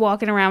you were just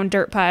walking around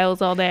dirt piles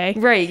all day.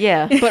 Right,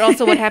 yeah. But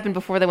also what happened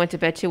before they went to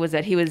bed too was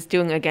that he was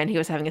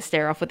having a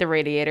stare off with the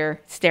radiator,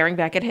 staring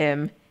back at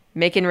him,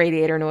 making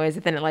radiator noise,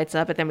 and then it lights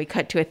up, and then we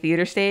cut to a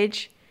theater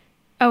stage.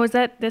 Oh, is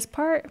that this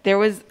part?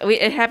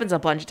 It happens a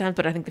bunch of times,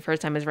 but I think the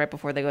first time is right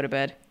before they go to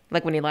bed.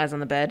 Like when he lies on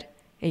the bed,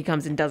 and he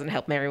comes and doesn't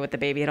help Mary with the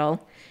baby at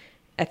all.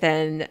 And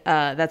then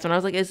that's when I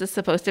was like, is this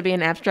supposed to be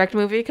an abstract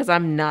movie? Because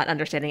I'm not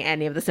understanding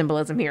any of the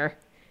symbolism here.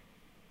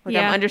 Like,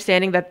 I'm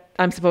understanding that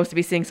I'm supposed to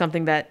be seeing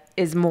something that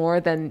is more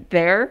than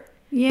there,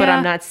 but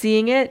I'm not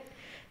seeing it.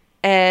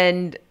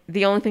 And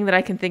the only thing that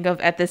I can think of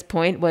at this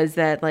point was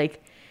that,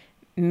 like,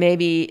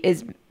 maybe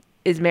is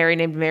Mary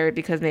named Mary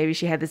because maybe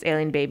she had this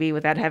alien baby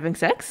without having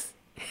sex?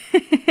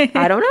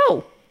 I don't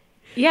know.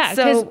 Yeah,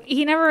 because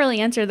he never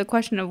really answered the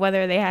question of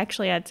whether they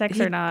actually had sex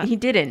or not. He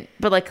didn't.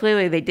 But, like,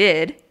 clearly they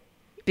did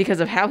because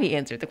of how he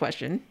answered the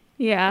question.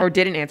 Yeah. Or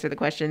didn't answer the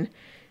question.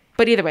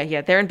 But either way, yeah,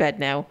 they're in bed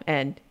now,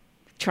 and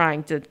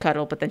trying to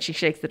cuddle, but then she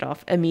shakes it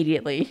off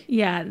immediately.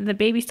 Yeah, the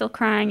baby's still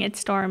crying.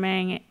 It's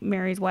storming.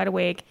 Mary's wide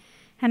awake.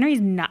 Henry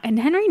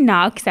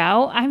knocks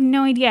out. I have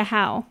no idea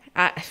how.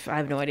 I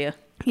have no idea.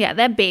 Yeah,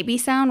 that baby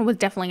sound was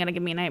definitely gonna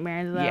give me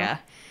nightmares though.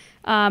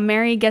 Yeah.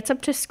 Mary gets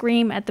up to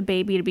scream at the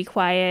baby to be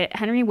quiet.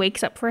 Henry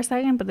wakes up for a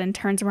second, but then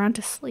turns around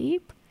to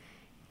sleep.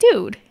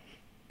 Dude,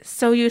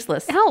 so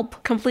useless.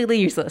 Help. Completely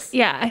useless.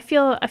 Yeah, I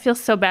feel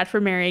so bad for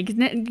Mary. 'Cause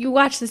you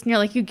watch this and you're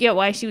like, you get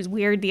why she was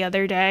weird the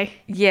other day.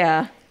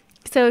 Yeah.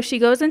 So she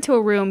goes into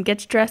a room,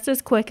 gets dressed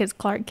as quick as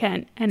Clark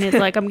Kent, and is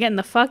like, I'm getting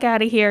the fuck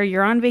out of here.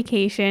 You're on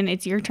vacation.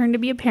 It's your turn to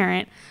be a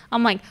parent.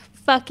 I'm like,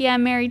 fuck yeah,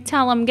 Mary,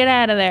 tell him, get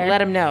out of there.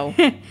 Let him know.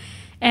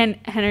 And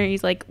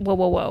Henry's like,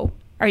 whoa.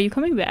 Are you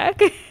coming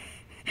back?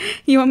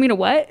 You want me to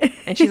what?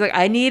 And she's like,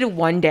 I need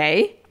one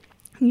day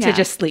to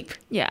just sleep.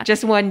 Yeah.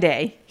 Just one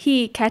day.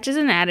 He catches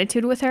an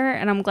attitude with her,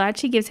 and I'm glad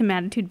she gives him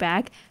attitude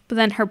back. But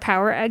then her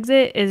power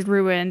exit is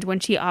ruined when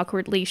she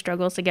awkwardly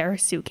struggles to get her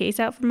suitcase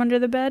out from under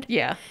the bed.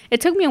 Yeah.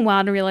 It took me a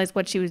while to realize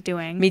what she was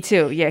doing. Me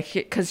too. Yeah.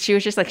 Because she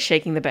was just like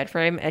shaking the bed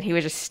frame, and he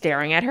was just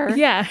staring at her.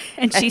 Yeah.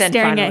 And she's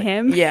staring at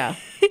him. Yeah.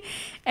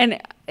 And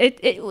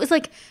it was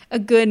like a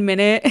good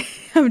minute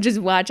of just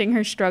watching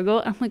her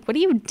struggle. I'm like, what are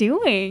you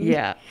doing?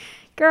 Yeah.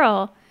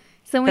 Girl.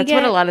 So that's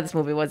what a lot of this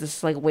movie was. It's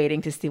just like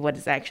waiting to see what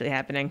is actually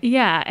happening.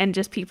 Yeah, and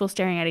just people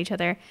staring at each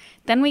other.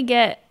 Then we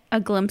get a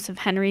glimpse of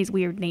Henry's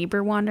weird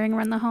neighbor wandering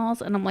around the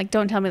halls, and I'm like,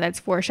 don't tell me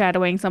that's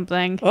foreshadowing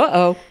something.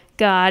 Uh-oh.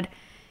 God.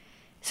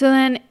 So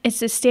then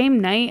it's the same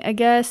night, I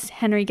guess.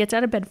 Henry gets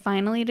out of bed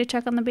finally to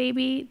check on the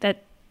baby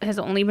that has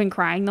only been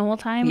crying the whole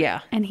time.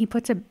 Yeah. And he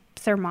puts a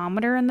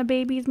thermometer in the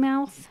baby's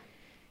mouth.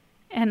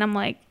 And I'm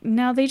like,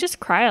 no, they just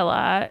cry a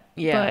lot.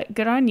 Yeah. But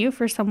good on you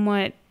for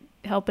somewhat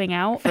helping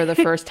out. For the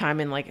first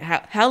time in like,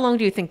 how long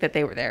do you think that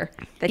they were there?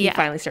 That he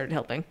finally started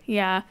helping?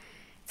 Yeah.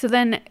 So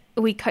then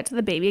we cut to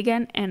the baby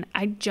again, and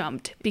I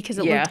jumped because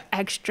it looked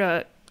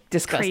extra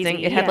disgusting.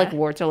 crazy. It had like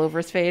warts all over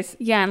his face.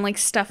 Yeah, and like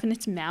stuff in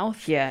its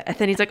mouth. Yeah. And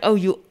then he's like, oh,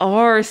 you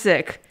are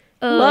sick.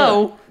 Ugh.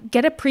 Hello.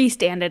 Get a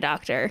priest and a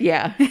doctor.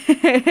 Yeah.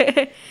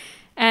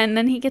 And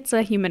then he gets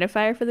a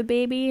humidifier for the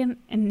baby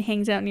and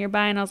hangs out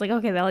nearby. And I was like,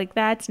 okay,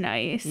 that's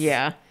nice.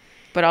 Yeah.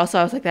 But also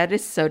I was like, that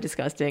is so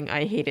disgusting.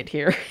 I hate it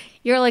here.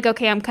 You're like,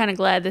 okay, I'm kind of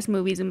glad this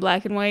movie's in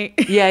black and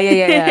white.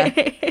 Yeah.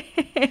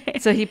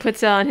 So he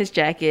puts on his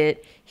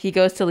jacket. He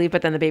goes to leave,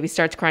 but then the baby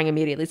starts crying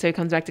immediately. So he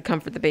comes back to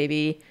comfort the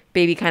baby.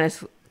 Baby kind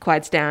of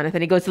quiets down, and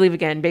then he goes to leave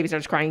again. Baby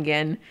starts crying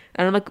again.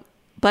 And I'm like,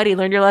 buddy,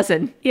 learn your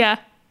lesson. Yeah.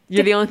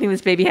 You're the only thing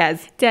this baby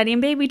has. Daddy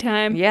and baby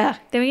time. Yeah.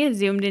 Then we get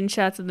zoomed in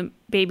shots of the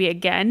baby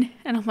again.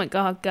 And I'm like,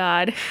 oh,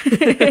 God.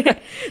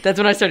 That's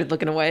when I started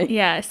looking away.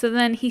 Yeah. So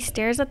then he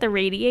stares at the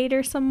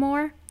radiator some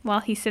more while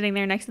he's sitting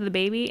there next to the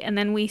baby. And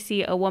then we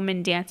see a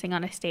woman dancing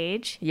on a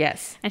stage.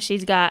 Yes. And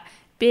she's got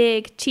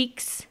big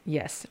cheeks.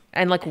 Yes.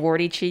 And like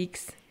warty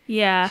cheeks.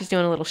 Yeah. She's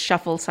doing a little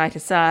shuffle side to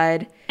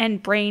side.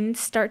 And brains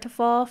start to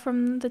fall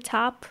from the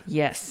top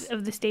Yes.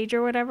 of the stage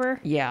or whatever.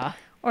 Yeah.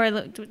 Or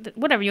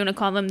whatever you want to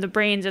call them, the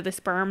brains or the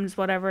sperms,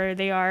 whatever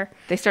they are.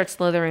 They start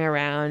slithering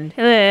around.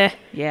 Ugh.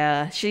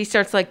 Yeah. She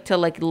starts to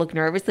look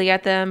nervously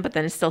at them, but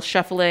then it's still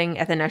shuffling,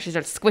 and then now she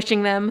starts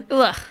squishing them.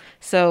 Ugh.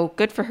 So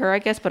good for her, I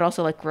guess, but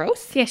also like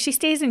gross. Yeah, she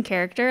stays in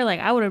character. Like,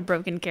 I would have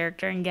broken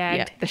character and Yeah.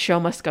 gagged. The show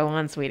must go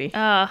on, sweetie.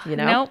 You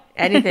know? Nope.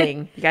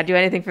 Anything. You gotta do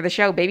anything for the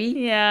show, baby.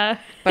 Yeah.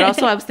 But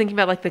also I was thinking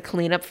about like the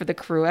cleanup for the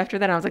crew after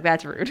that. I was like,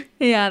 that's rude.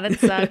 Yeah, that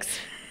sucks.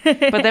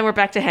 But then we're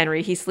back to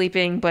Henry. He's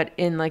sleeping, but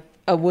in like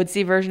a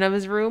woodsy version of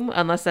his room,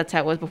 unless that's how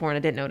it was before and I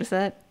didn't notice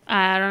that.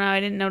 I don't know.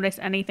 I didn't notice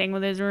anything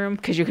with his room.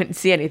 Because you couldn't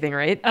see anything,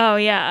 right? Oh,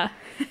 yeah.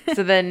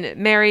 So then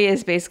Mary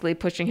is basically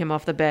pushing him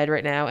off the bed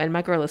right now, and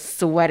my girl is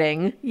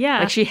sweating. Yeah.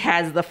 Like she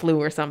has the flu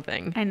or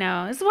something. I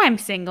know. This is why I'm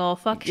single.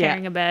 Fuck Yeah.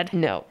 sharing a bed.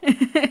 No.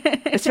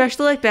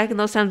 Especially like back in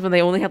those times when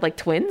they only had like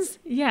twins.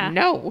 Yeah.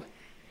 No.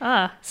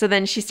 Ugh. So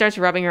then she starts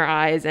rubbing her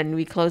eyes, and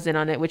we close in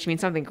on it, which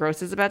means something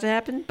gross is about to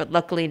happen. But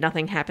luckily,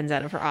 nothing happens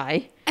out of her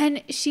eye.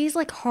 And she's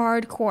like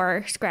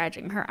hardcore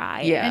scratching her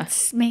eye. Yeah. And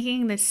it's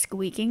making this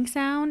squeaking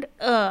sound.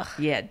 Ugh.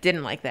 Yeah,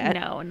 didn't like that.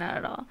 No, not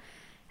at all.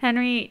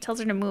 Henry tells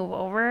her to move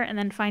over and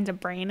then finds a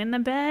brain in the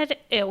bed.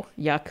 Ew.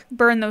 Yuck.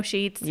 Burn those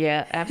sheets.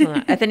 Yeah, absolutely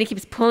not. And then he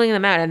keeps pulling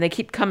them out, and they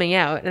keep coming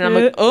out. And I'm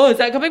like, oh, is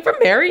that coming from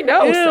Mary?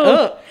 No. Ew.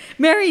 Ugh.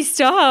 Mary,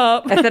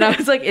 stop. And then I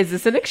was like, is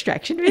this an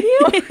extraction video?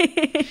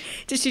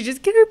 Did she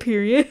just get her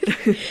period?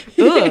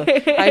 Ugh.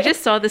 I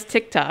just saw this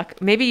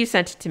TikTok. Maybe you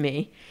sent it to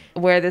me,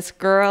 where this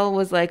girl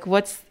was like,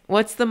 what's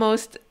the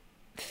most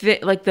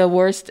like the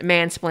worst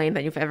mansplain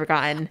that you've ever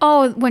gotten?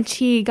 Oh, when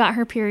she got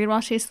her period while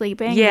she was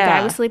sleeping. Yeah. The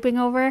guy was sleeping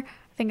over.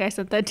 I think I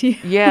sent that to you.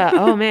 Yeah.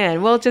 Oh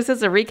man. Well, just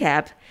as a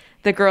recap,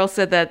 the girl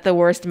said that the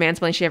worst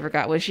mansplain she ever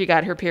got was she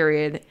got her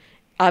period,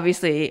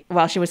 obviously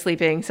while she was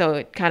sleeping, so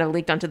it kind of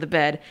leaked onto the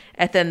bed.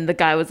 And then the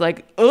guy was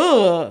like,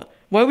 "Ugh,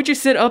 why would you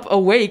sit up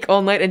awake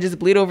all night and just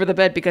bleed over the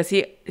bed?" Because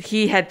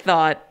he had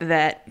thought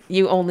that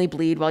you only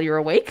bleed while you're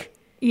awake.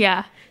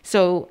 Yeah.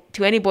 So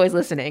to any boys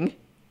listening,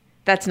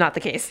 that's not the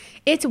case.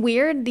 It's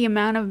weird the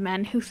amount of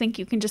men who think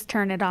you can just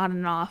turn it on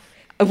and off.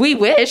 We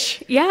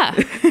wish. Yeah.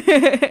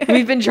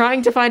 We've been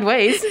trying to find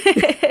ways.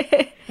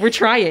 We're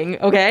trying,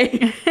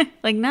 okay?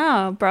 Like,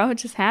 no, bro, it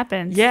just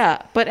happens.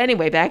 Yeah. But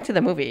anyway, back to the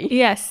movie.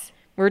 Yes.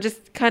 We're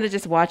just kind of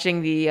just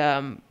watching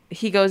the,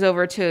 he goes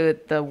over to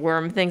the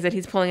worm things that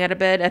he's pulling out of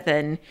bed,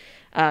 and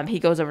then he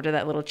goes over to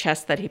that little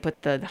chest that he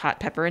put the hot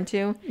pepper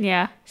into.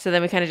 Yeah. So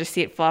then we kind of just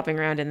see it flopping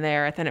around in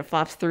there, and then it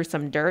flops through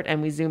some dirt,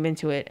 and we zoom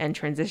into it and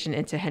transition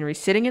into Henry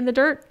sitting in the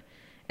dirt.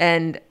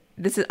 And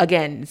this is,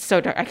 again, it's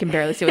so dark. I can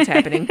barely see what's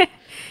happening.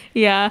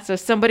 Yeah. So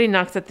somebody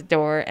knocks at the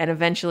door, and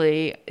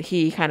eventually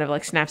he kind of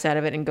like snaps out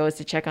of it and goes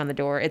to check on the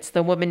door. It's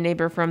the woman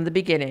neighbor from the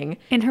beginning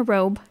In her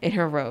robe. in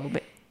her robe.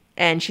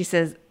 And she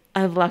says,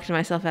 "I've locked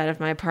myself out of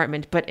my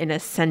apartment, but in a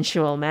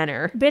sensual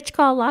manner." Bitch,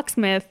 call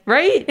locksmith.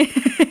 Right?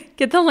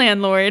 Get the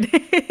landlord.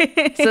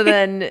 So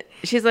then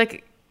she's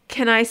like,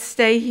 "Can I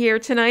stay here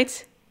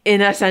tonight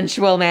in a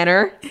sensual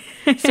manner?"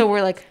 So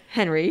we're like,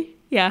 "Henry,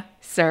 Yeah.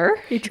 sir?"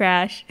 You're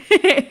trash.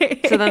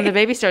 So then the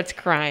baby starts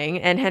crying,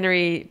 and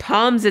Henry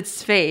palms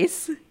its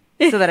face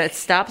so that it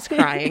stops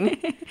crying.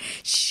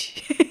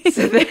 Shh.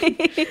 So then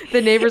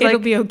the neighbor's It'll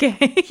like, be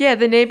okay. yeah,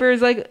 the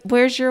neighbor's like,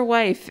 "Where's your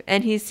wife?"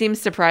 And he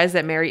seems surprised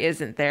that Mary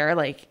isn't there.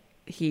 I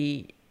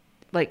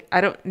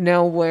don't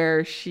know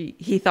where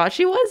he thought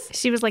she was.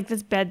 She was like,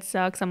 this bed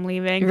sucks. I'm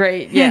leaving.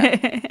 Right,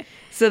 yeah.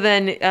 So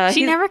then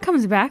She never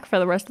comes back for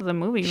the rest of the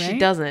movie, right? She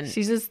doesn't.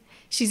 She's just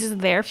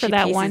there for she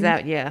that pieces one.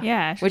 out, yeah.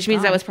 Yeah. Which she's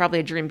means that gone. was probably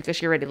a dream because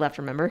she already left,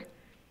 remember?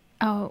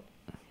 Oh,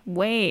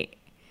 wait.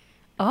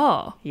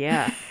 Oh.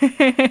 Yeah.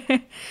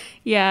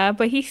 Yeah,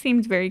 but he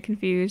seems very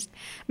confused.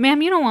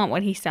 Ma'am, you don't want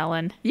what he's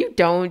selling. You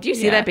don't. Do you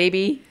see Yeah. that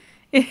baby?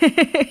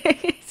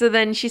 So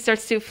then she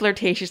starts to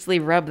flirtatiously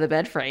rub the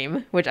bed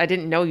frame, which I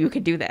didn't know you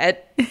could do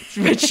that,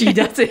 but she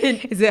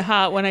doesn't. Is it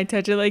hot when I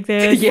touch it like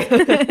this?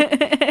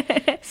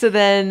 Yeah. So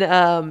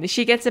then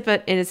she gets up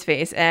in his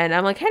face, and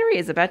I'm like, Henry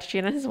is about to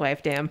cheat on his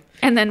wife. Damn.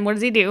 And then what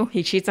does he do?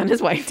 He cheats on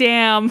his wife.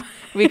 Damn.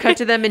 We cut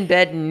to them in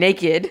bed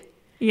naked.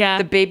 Yeah.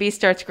 The baby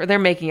starts, they're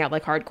making out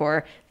like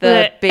hardcore.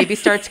 The Blech. baby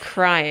starts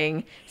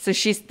crying. So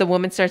the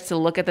woman starts to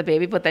look at the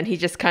baby, but then he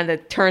just kind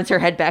of turns her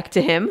head back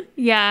to him.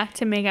 Yeah,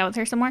 to make out with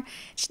her some more.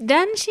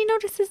 Then she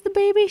notices the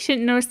baby. She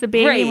didn't notice the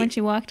baby Right. when she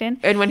walked in.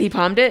 And when he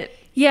palmed it,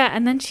 Yeah,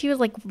 and then she was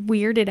like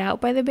weirded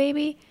out by the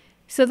baby.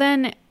 So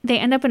then they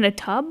end up in a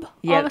tub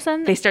all of a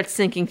sudden. They start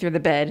sinking through the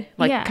bed,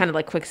 kind of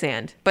like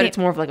quicksand, but it's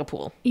more of like a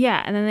pool.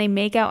 Yeah, and then they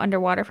make out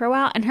underwater for a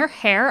while. And her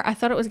hair, I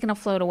thought it was gonna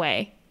float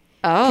away.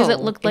 Oh, because it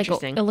looked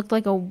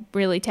like a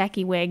really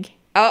tacky wig.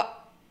 Oh,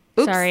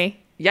 oops. Sorry.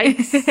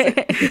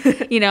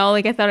 Yikes.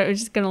 Like I thought it was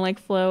just gonna like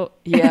float.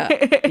 Yeah.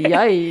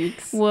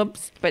 Yikes.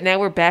 Whoops. But now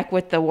we're back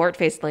with the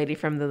wart-faced lady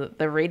from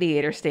the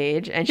radiator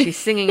stage, and she's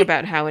singing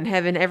about how in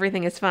heaven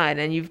everything is fine,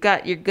 and you've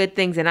got your good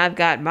things and I've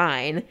got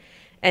mine.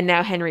 And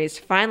now Henry has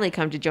finally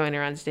come to join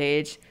her on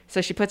stage.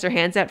 So she puts her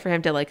hands out for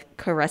him to like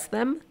caress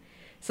them.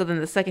 So then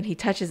the second he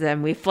touches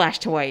them, we flash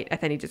to white, and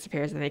then he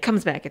disappears, and then he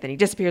comes back, and then he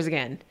disappears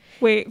again.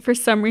 Wait, for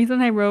some reason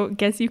I wrote,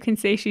 guess you can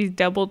say she's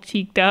double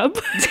cheeked up.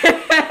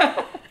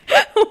 Why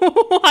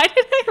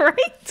did I write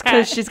that?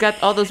 Because she's got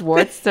all those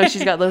warts, so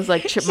she's got those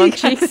like chipmunk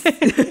cheeks.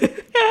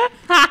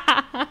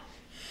 I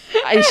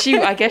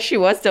guess she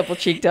was double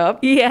cheeked up.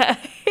 Yeah.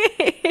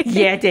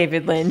 Yeah,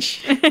 David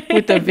Lynch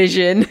with the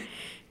vision.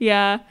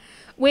 Yeah.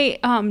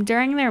 Wait,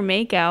 during their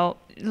makeout,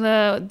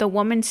 the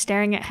woman's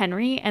staring at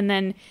Henry, and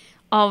then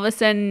all of a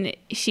sudden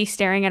she's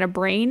staring at a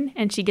brain,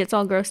 and she gets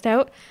all grossed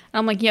out. And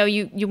I'm like, yo,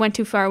 you went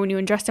too far when you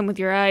undressed him with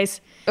your eyes.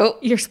 Oh,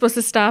 you're supposed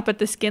to stop at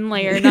the skin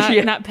layer,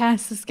 not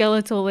past the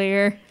skeletal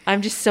layer.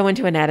 I'm just so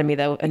into anatomy,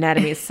 though.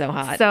 Anatomy is so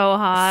hot. So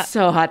hot.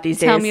 So hot these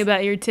days. Tell me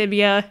about your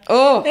tibia.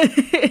 Oh.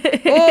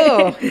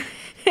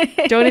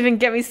 Don't even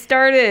get me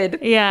started.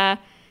 Yeah.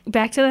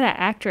 Back to that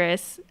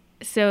actress.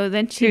 So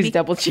then who's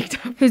double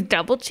cheeked up. Who's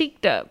double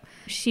cheeked up.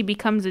 She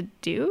becomes a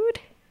dude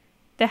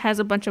that has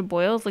a bunch of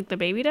boils like the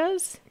baby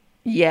does.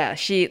 Yeah,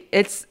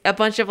 it's a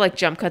bunch of like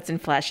jump cuts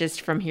and flashes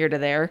from here to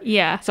there.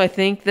 Yeah. So I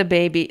think the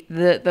baby,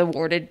 the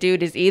warded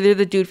dude is either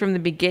the dude from the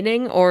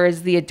beginning or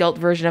is the adult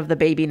version of the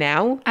baby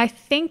now. I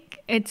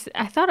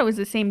thought it was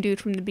the same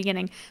dude from the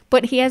beginning,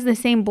 but he has the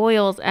same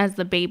boils as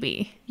the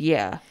baby.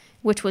 Yeah.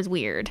 Which was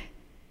weird.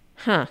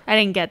 Huh. I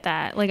didn't get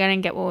that. Like, I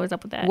didn't get what was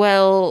up with that.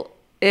 Well,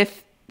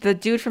 if the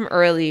dude from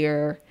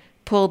earlier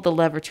pulled the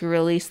lever to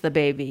release the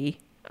baby,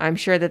 I'm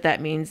sure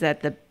that means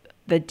that the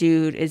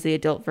dude is the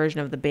adult version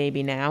of the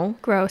baby now.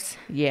 Gross.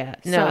 Yeah.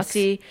 No, Sucks.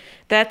 see,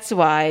 that's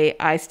why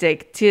I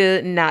stick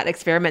to not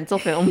experimental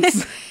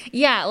films.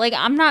 Yeah, like,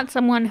 I'm not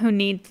someone who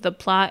needs the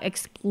plot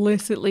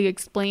explicitly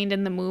explained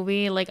in the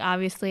movie. Like,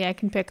 obviously, we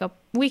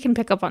can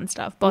pick up on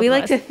stuff. We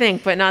like to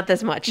think, but not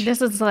this much.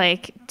 This is,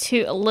 like,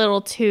 a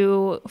little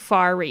too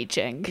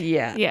far-reaching.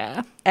 Yeah.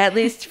 Yeah. At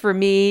least for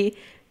me,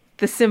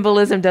 the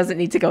symbolism doesn't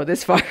need to go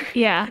this far.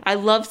 Yeah. I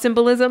love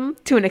symbolism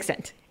to an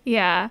extent.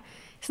 Yeah.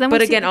 So then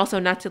but again, also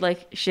not to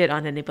like shit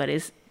on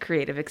anybody's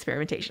creative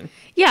experimentation.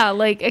 Yeah,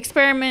 like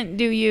experiment,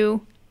 do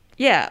you?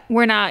 Yeah.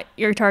 We're not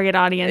your target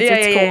audience. Yeah,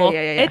 it's yeah, cool.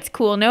 yeah. It's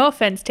cool. No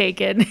offense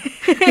taken.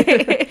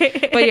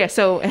 But yeah,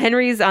 so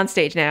Henry's on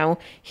stage now.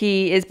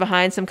 He is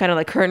behind some kind of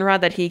like curtain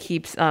rod that he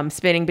keeps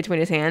spinning between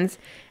his hands.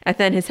 And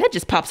then his head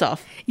just pops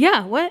off.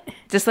 Yeah, what?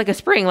 Just like a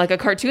spring, like a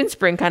cartoon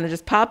spring kind of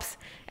just pops.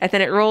 And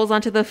then it rolls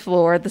onto the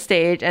floor of the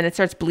stage and it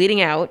starts bleeding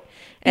out.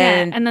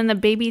 And then the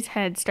baby's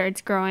head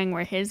starts growing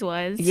where his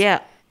was.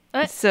 Yeah.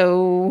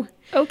 So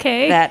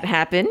okay, that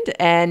happened,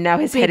 and now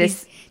his head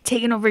is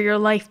taking over your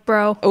life,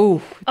 bro.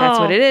 Oh, that's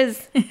what it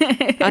is.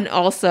 And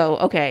also,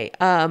 okay,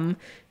 I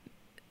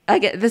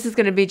get this is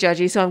going to be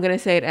judgy, so I'm going to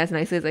say it as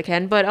nicely as I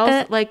can. But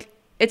also, like,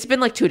 it's been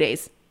like 2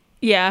 days.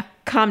 Yeah,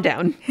 calm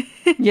down.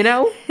 You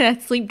know,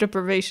 that sleep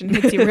deprivation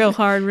hits you real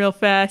hard, real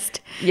fast.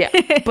 Yeah,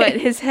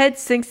 but his head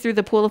sinks through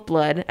the pool of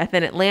blood, and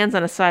then it lands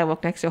on a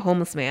sidewalk next to a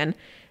homeless man.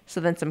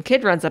 So then some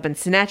kid runs up and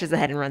snatches the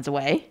head and runs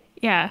away.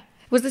 Yeah.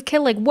 Was this kid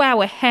like, wow,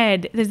 a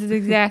head. This is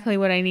exactly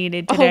what I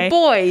needed today. Oh,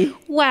 boy.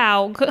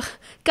 Wow.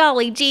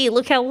 Golly gee,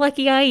 look how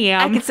lucky I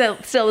am. I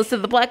can sell this to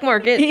the black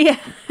market. Yeah.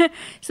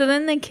 So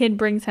then the kid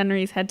brings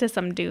Henry's head to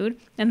some dude,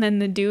 and then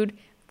the dude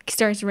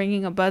starts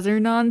ringing a buzzer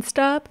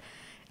nonstop.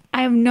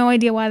 I have no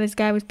idea why this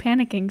guy was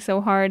panicking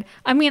so hard.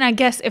 I mean, I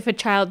guess if a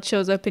child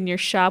shows up in your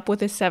shop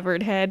with a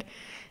severed head,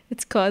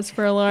 it's cause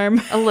for alarm.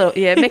 A little,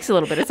 yeah, it makes a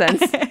little bit of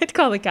sense. I'd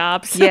call the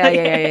cops.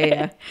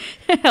 Yeah.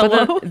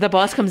 Hello? But the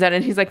boss comes out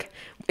and he's like,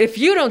 if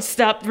you don't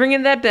stop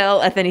ringing that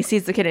bell, and then he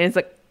sees the kid and he's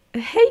like,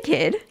 hey,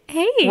 kid.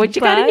 Hey, what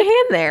you got in your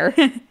hand there?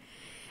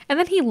 And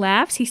then he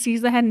laughs. He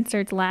sees the head and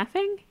starts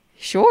laughing.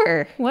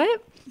 Sure.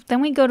 What?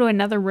 Then we go to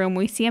another room.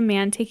 We see a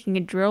man taking a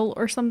drill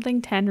or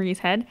something to Henry's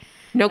head.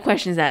 No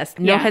questions asked.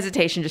 No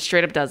hesitation. Just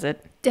straight up does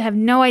it. They have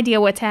no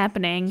idea what's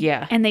happening.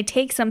 Yeah. And they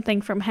take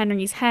something from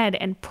Henry's head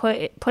and put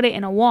it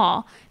in a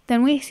wall.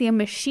 Then we see a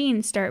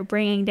machine start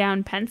bringing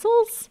down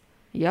pencils.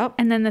 Yep.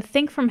 And then the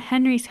thing from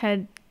Henry's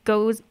head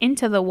goes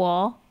into the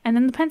wall. And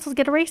then the pencils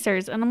get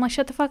erasers. And I'm like,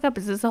 shut the fuck up.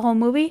 Is this the whole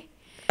movie?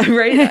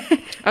 Right?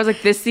 I was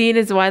like, this scene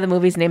is why the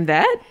movie's named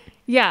that?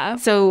 Yeah.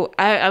 So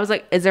I was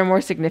like, is there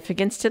more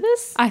significance to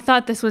this? I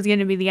thought this was going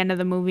to be the end of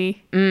the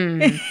movie.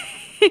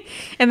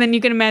 And then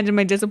you can imagine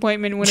my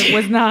disappointment when it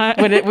was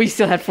not. We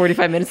still had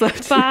 45 minutes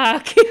left.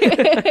 Fuck.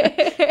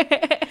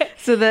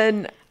 So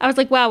then I was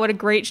like, wow, what a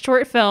great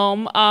short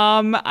film.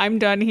 I'm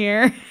done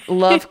here.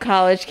 Love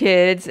college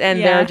kids and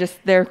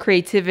their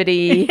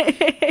creativity.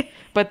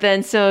 But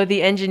then, so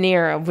the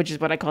engineer, which is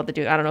what I called the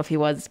dude, I don't know if he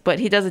was, but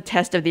he does a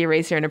test of the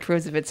eraser and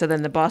approves of it. So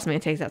then the boss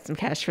man takes out some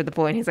cash for the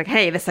boy, and he's like,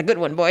 "Hey, that's a good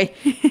one, boy."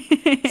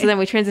 So then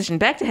we transition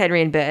back to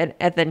Henry in bed,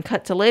 and then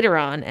cut to later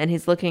on, and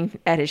he's looking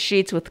at his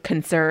sheets with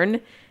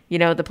concern. You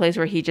know, the place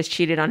where he just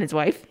cheated on his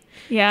wife.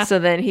 Yeah. So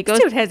then he goes.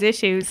 This dude has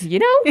issues. You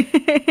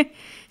know.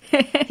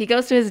 He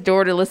goes to his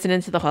door to listen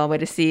into the hallway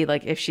to see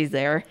like if she's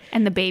there.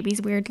 And the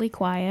baby's weirdly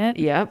quiet.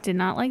 Yep. Did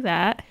not like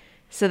that.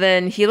 So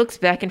then he looks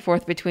back and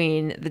forth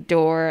between the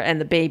door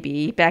and the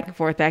baby, back and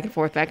forth, back and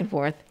forth, back and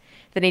forth.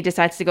 Then he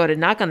decides to go to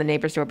knock on the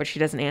neighbor's door, but she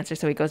doesn't answer,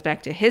 so he goes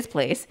back to his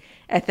place.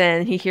 And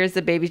then he hears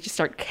the baby just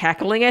start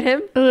cackling at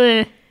him.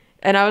 Ugh.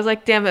 And I was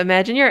like, damn,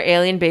 imagine your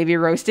alien baby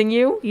roasting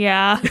you.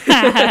 Yeah.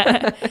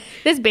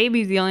 This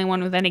baby's the only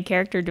one with any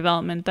character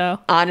development, though.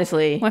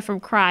 Honestly. Went from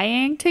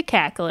crying to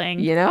cackling.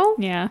 You know?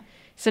 Yeah.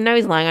 So now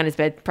he's lying on his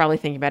bed, probably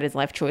thinking about his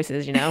life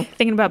choices, you know?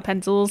 Thinking about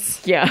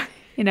pencils. Yeah.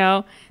 You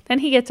know? Then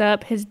he gets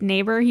up. His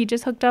neighbor he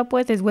just hooked up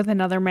with is with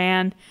another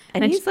man.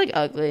 And then he's like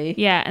ugly.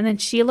 Yeah. And then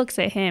she looks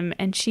at him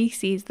and she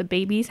sees the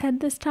baby's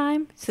head this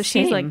time. So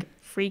she's Same. like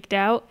freaked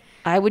out.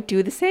 I would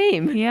do the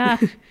same. Yeah.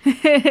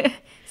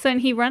 So then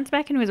he runs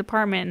back into his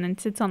apartment and then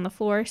sits on the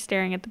floor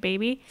staring at the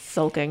baby.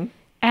 Sulking.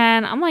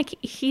 And I'm like,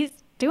 he's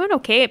doing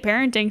okay at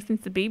parenting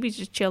since the baby's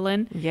just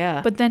chilling.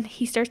 Yeah. But then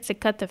he starts to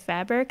cut the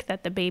fabric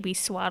that the baby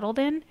swaddled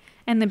in.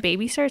 And the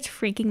baby starts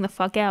freaking the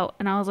fuck out.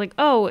 And I was like,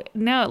 oh,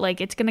 no, like,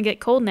 it's going to get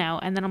cold now.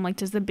 And then I'm like,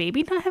 does the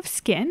baby not have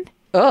skin?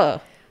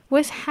 Ugh.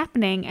 What's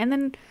happening? And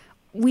then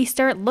we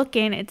start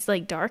looking. It's,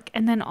 like, dark.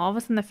 And then all of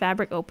a sudden the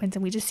fabric opens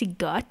and we just see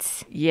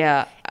guts.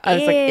 Yeah. I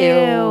was like,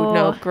 ew.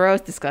 No,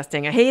 gross,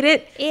 disgusting. I hate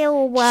it.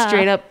 Ew.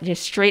 Straight up,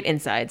 just straight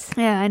insides.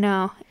 Yeah, I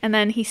know. And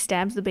then he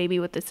stabs the baby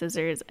with the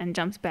scissors and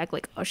jumps back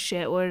like, oh,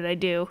 shit, what did I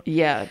do?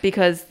 Yeah,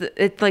 because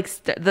it's like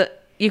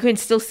you can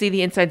still see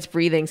the insides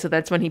breathing, so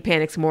that's when he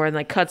panics more and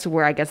like cuts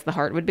where I guess the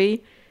heart would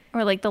be.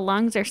 Or like the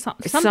lungs or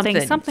something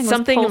was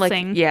something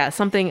pulsing. like yeah,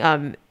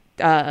 something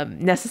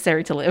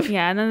necessary to live.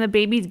 Yeah, and then the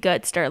baby's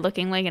guts start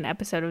looking like an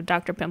episode of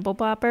Dr. Pimple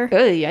Popper. Oh,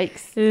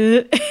 yikes.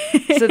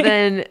 So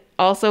then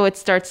also it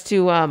starts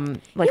to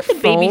like the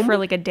baby foam. for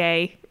like a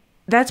day.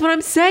 That's what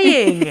I'm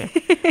saying.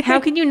 How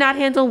can you not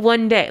handle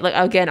one day? Like,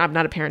 again, I'm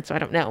not a parent, so I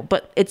don't know.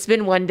 But it's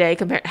been one day.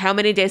 How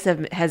many days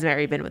has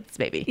Mary been with this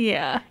baby?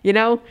 Yeah. You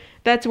know?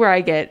 That's where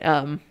I get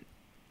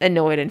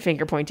annoyed and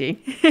finger pointy.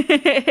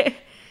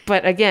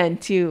 But again,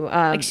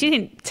 Like she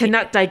didn't. to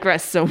not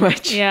digress so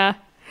much. Yeah.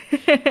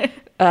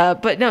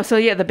 But no, so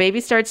yeah, the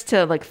baby starts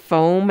to like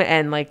foam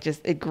and like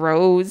just it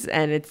grows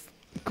and it's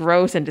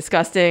gross and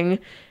disgusting.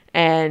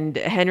 And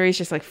Henry's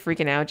just like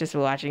freaking out just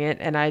watching it.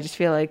 And I just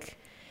feel like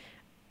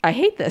I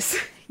hate this.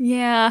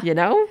 Yeah. You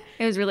know?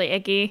 It was really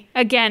icky.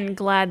 Again,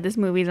 glad this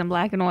movie's in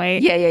black and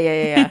white.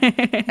 Yeah.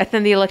 And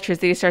then the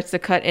electricity starts to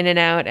cut in and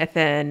out. And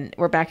then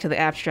we're back to the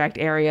abstract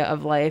area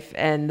of life.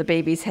 And the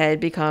baby's head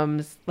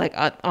becomes like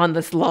on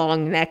this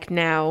long neck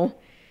now.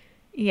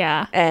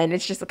 Yeah. And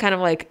it's just kind of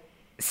like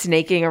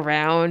snaking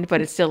around,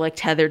 but it's still like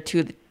tethered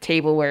to the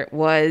table where it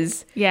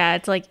was. Yeah,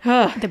 it's like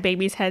the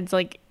baby's head's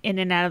like in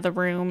and out of the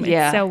room.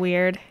 Yeah. It's so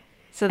weird.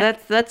 So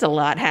that's a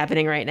lot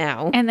happening right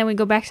now. And then we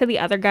go back to the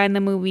other guy in the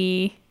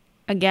movie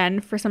again,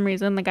 for some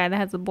reason, the guy that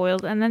has the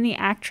boils. And then the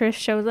actress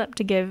shows up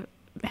to give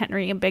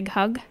Henry a big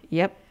hug.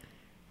 Yep.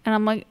 And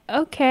I'm like,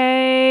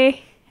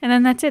 okay. And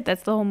then that's it.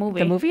 That's the whole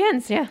movie. The movie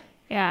ends, yeah.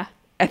 Yeah.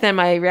 And then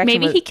my reaction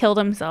Maybe was, he killed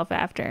himself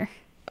after.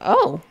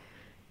 oh,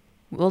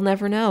 we'll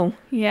never know.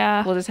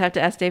 Yeah. We'll just have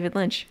to ask David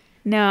Lynch.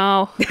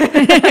 No.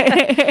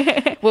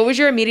 What was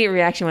your immediate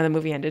reaction when the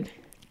movie ended?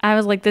 I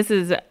was like, this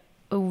is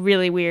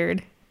really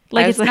weird.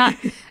 Like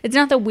it's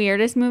not the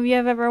weirdest movie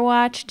I've ever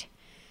watched.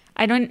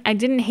 I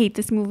didn't hate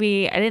this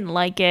movie. I didn't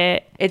like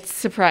it. It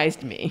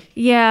surprised me.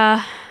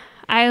 Yeah.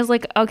 I was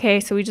like, okay,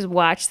 so we just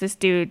watched this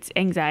dude's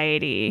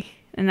anxiety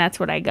and that's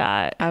what I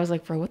got. I was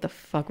like, bro, what the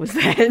fuck was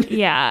that?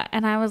 Yeah.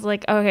 And I was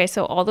like, okay,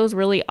 so all those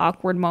really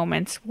awkward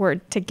moments were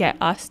to get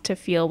us to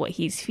feel what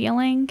he's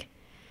feeling.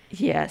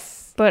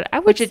 Yes. But I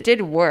would Which it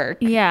did work.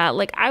 Yeah,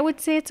 like I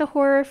would say it's a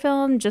horror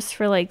film just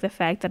for like the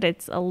fact that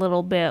it's a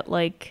little bit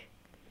like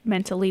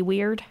mentally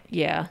weird.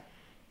 Yeah.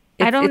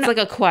 It's like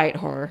a quiet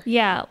horror.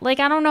 Yeah, like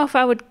I don't know if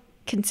I would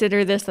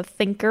consider this a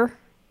thinker,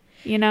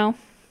 you know?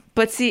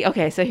 But see,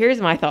 okay, so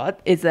here's my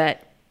thought is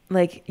that,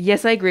 like,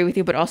 yes, I agree with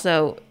you, but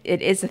also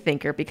it is a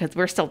thinker because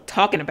we're still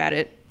talking about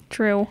it.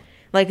 True.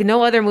 Like,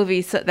 no other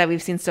movies that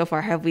we've seen so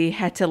far have we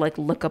had to, like,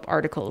 look up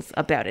articles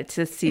about it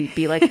to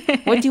be like,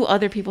 what do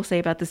other people say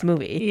about this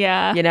movie?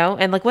 Yeah. You know?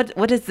 And, like,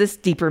 what is this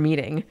deeper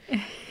meaning?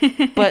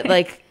 But,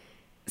 like,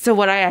 so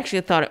what I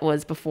actually thought it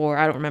was before,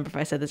 I don't remember if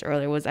I said this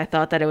earlier, was I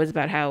thought that it was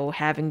about how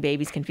having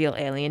babies can feel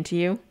alien to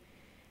you.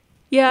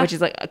 Yeah. Which is,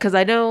 like, because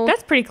I know...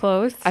 That's pretty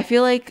close. I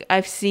feel like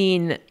I've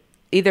seen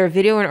either a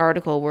video or an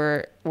article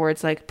where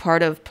it's like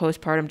part of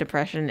postpartum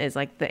depression is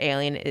like the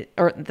alien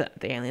or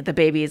the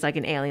baby is like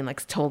an alien,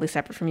 like totally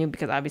separate from you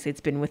because obviously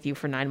it's been with you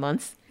for 9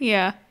 months.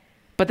 Yeah.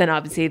 But then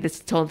obviously this is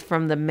told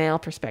from the male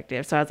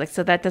perspective. So I was like,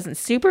 so that doesn't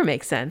super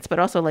make sense, but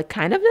also like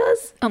kind of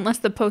does. Unless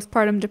the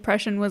postpartum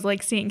depression was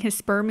like seeing his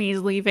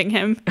spermies leaving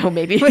him. Oh,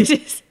 maybe. Which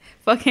is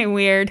fucking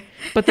weird.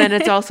 But then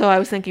it's also, I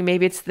was thinking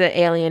maybe it's the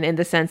alien in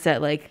the sense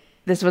that like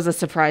this was a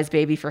surprise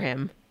baby for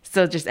him.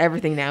 So just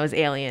everything now is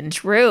alien.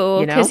 True.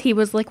 You know? Because he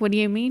was like, what do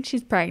you mean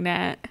she's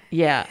pregnant?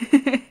 Yeah. He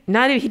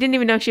didn't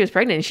even know she was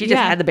pregnant. She just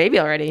Yeah. had the baby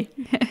already.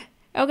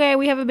 Okay,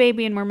 we have a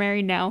baby and we're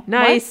married now.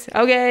 Nice.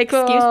 What? Okay,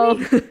 cool.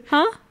 Excuse me?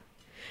 Huh?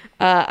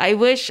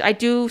 I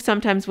do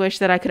sometimes wish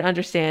that I could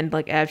understand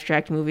like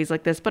abstract movies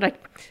like this, but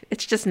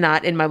it's just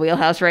not in my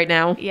wheelhouse right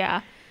now.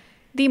 Yeah.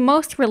 The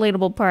most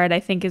relatable part, I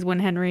think, is when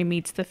Henry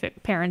meets the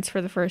parents for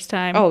the first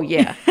time. Oh,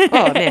 yeah.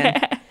 Oh,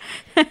 man.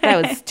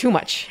 That was too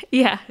much.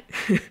 Yeah.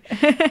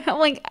 I'm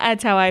like,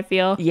 that's how I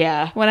feel.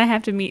 Yeah. When I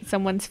have to meet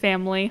someone's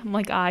family, I'm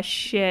like, ah,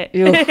 shit.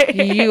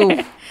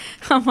 You.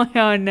 I'm like,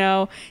 oh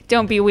no,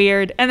 don't be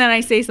weird. And then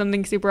I say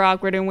something super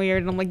awkward and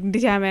weird, and I'm like,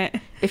 damn it.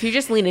 If you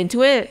just lean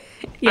into it,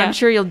 Yeah. I'm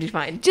sure you'll be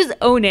fine. Just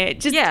own it.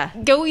 Just Yeah.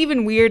 go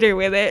even weirder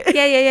with it.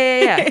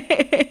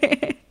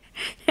 Yeah.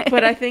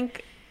 But I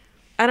think,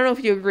 I don't know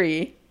if you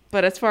agree,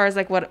 but as far as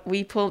like what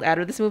we pulled out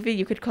of this movie,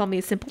 you could call me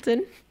a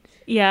simpleton.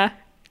 Yeah.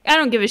 I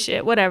don't give a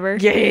shit. Whatever.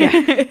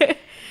 Yeah.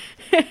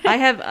 I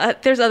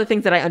have, there's other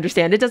things that I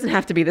understand. It doesn't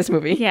have to be this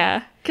movie.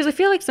 Yeah. Because I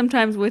feel like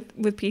sometimes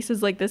with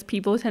pieces like this,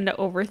 people tend to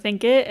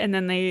overthink it, and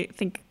then they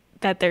think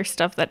that there's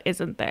stuff that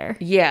isn't there.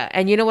 Yeah,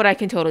 and you know what I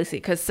can totally see?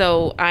 Because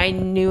so I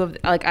knew of,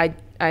 like,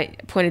 I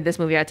pointed this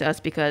movie out to us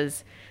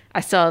because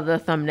I saw the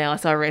thumbnail, I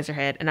saw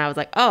Razorhead, and I was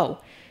like, oh,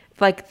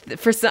 like,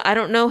 I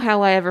don't know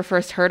how I ever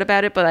first heard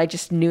about it, but I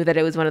just knew that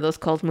it was one of those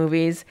cult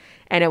movies,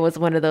 and it was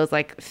one of those,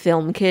 like,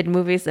 film kid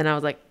movies, and I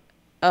was like,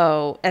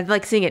 oh, and,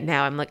 like, seeing it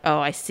now, I'm like, oh,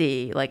 I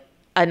see, like,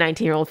 a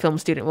 19-year-old film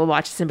student will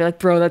watch this and be like,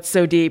 bro, that's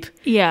so deep.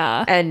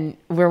 Yeah. And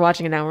we're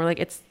watching it now, and we're like,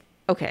 it's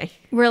okay.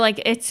 We're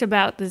like, it's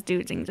about this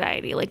dude's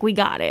anxiety. Like, we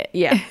got it.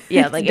 Yeah,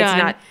 like, it's done.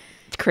 not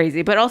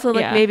crazy, but also,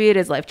 like, Yeah. maybe it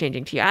is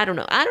life-changing to you. I don't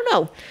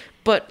know.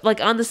 But,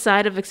 like, on the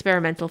side of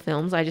experimental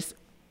films,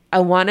 I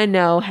want to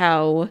know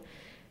how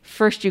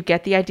first you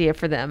get the idea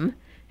for them,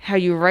 how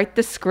you write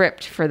the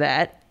script for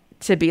that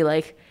to be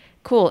like,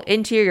 cool,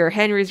 interior,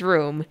 Henry's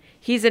room,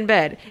 he's in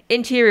bed.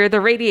 Interior,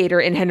 the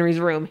radiator in Henry's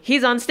room,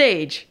 he's on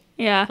stage.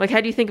 Yeah. Like, how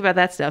do you think about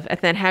that stuff? And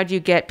then how do you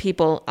get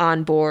people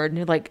on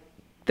board, like,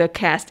 the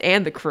cast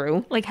and the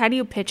crew? Like, how do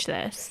you pitch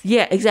this?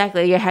 Yeah,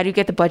 exactly. Yeah, how do you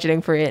get the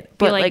budgeting for it? Be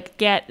But, like,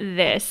 get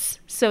this.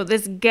 So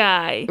this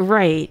guy,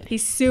 right.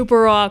 he's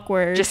super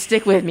awkward. Just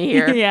stick with me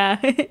here. Yeah.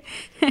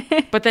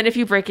 But then if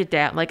you break it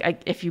down,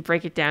 like, if you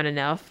break it down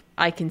enough,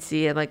 I can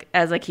see it, like,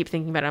 as I keep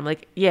thinking about it, I'm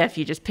like, yeah, if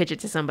you just pitch it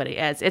to somebody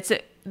as it's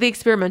the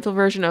experimental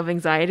version of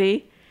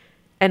anxiety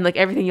and, like,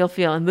 everything you'll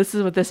feel, and this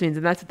is what this means,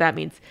 and that's what that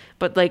means.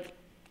 But, like,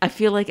 I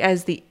feel like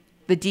as the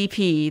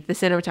DP, the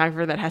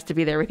cinematographer that has to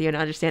be there with you and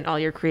understand all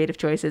your creative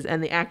choices,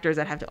 and the actors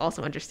that have to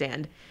also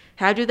understand,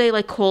 how do they,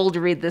 like, cold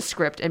read this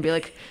script and be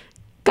like,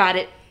 got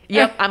it.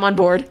 Yep, I'm on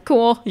board.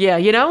 Cool. Yeah,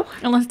 you know?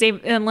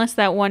 Unless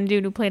that one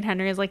dude who played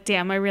Henry is like,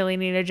 damn, I really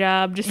need a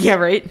job. Just Yeah,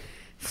 right.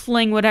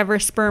 fling whatever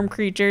sperm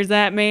creatures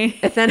at me.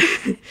 And then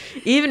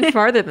even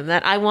farther than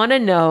that, I want to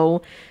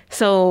know.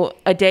 So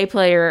a day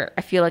player,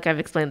 I feel like I've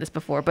explained this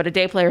before, but a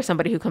day player is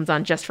somebody who comes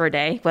on just for a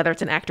day, whether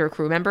it's an actor or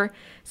crew member.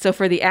 So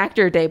for the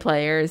actor day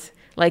players,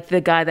 like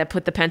the guy that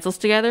put the pencils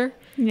together,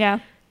 Yeah.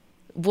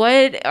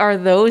 what are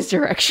those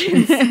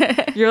directions?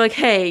 You're like,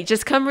 hey,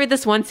 just come read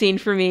this one scene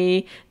for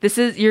me.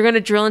 You're going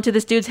to drill into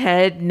this dude's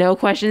head. No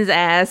questions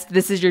asked.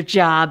 This is your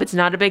job. It's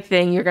not a big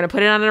thing. You're going to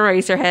put it on an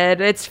eraser head.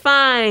 It's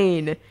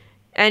fine.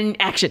 And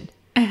action.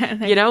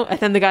 You know? And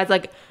then the guy's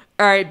like,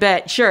 all right,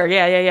 bet. Sure.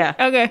 Yeah.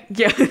 Okay.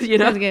 Yeah. You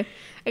know? Sounds good.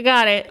 I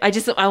got it.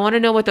 I want to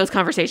know what those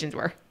conversations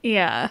were.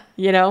 Yeah.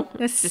 You know?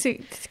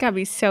 It's gotta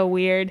be so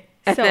weird.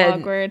 And So then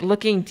awkward.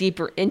 looking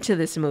deeper into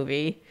this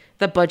movie,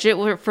 the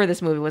budget for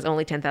this movie was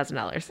only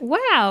 $10,000.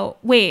 Wow.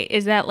 Wait,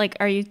 is that like,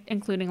 are you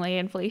including like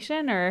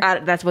inflation or?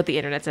 That's what the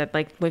internet said,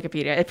 like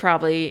Wikipedia. It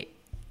probably,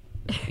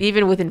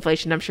 even with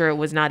inflation, I'm sure it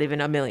was not even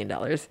 $1 million.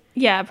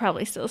 Yeah,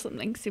 probably still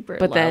something super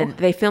But low. then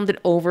they filmed it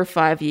over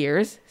 5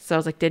 years. So I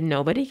was like, did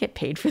nobody get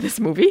paid for this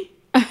movie?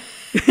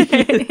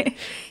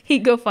 He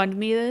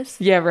GoFundMe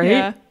this. Yeah, right?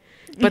 Yeah.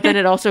 But then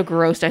it also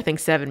grossed, I think,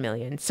 $7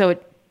 million. So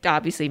it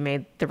obviously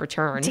made the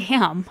return.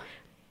 Damn.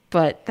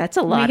 But that's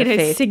a lot Make of it a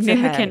faith.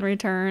 significant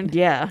return.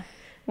 Yeah.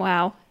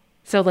 Wow.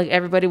 So like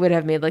everybody would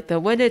have made like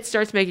when it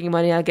starts making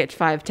money, I'll get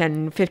 5,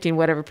 10, 15,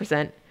 whatever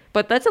percent.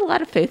 But that's a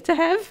lot of faith to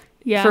have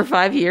for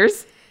 5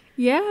 years.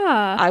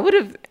 Yeah. I would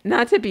have,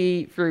 not to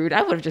be rude,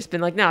 I would have just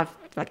been like, no,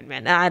 fucking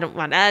man, I don't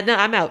want, no,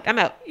 I'm out.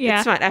 Yeah.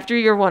 It's fine. After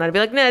year 1, I'd be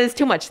like, no, this is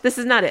too much. This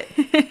is not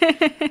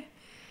it.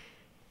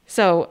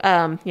 So,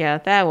 yeah,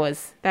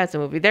 that's a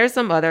movie. There's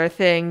some other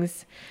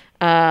things.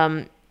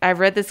 I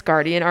read this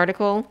Guardian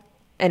article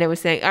and it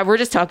was saying, we're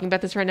just talking about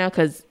this right now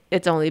because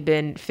it's only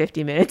been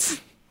 50 minutes.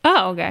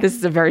 Oh, okay. This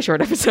is a very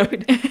short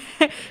episode.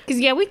 Because,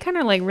 yeah, we kind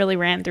of like really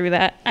ran through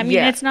that. I mean,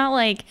 Yeah. it's not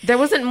like, There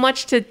wasn't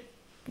much to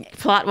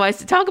plot-wise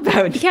to talk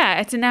about. Yeah,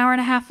 it's an hour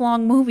and a half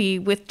long movie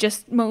with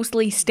just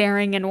mostly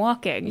staring and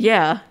walking.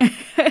 Yeah.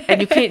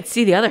 And you can't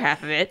see the other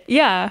half of it.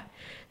 Yeah.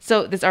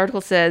 So this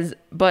article says,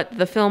 but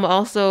the film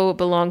also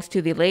belongs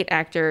to the late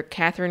actor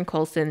Catherine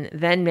Coulson,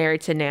 then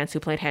married to Nance, who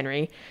played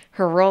Henry.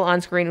 Her role on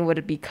screen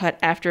would be cut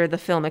after the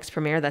Filmix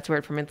premiere. That's where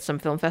it premiered, some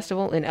film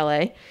festival in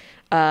LA.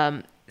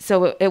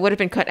 So it would have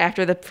been cut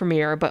after the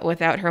premiere, but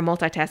without her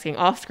multitasking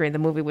off screen, the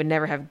movie would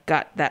never have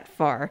got that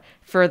far.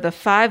 For the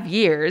 5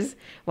 years,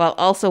 while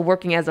also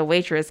working as a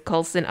waitress,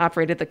 Coulson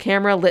operated the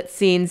camera, lit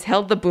scenes,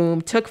 held the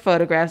boom, took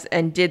photographs,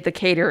 and did the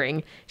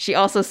catering. She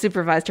also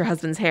supervised her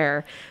husband's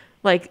hair.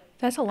 Like,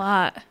 That's a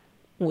lot.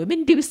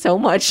 women do so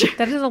much.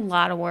 That is a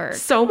lot of work.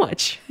 So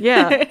much.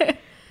 Yeah.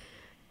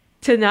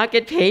 To not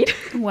get paid.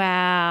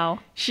 Wow.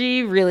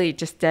 She really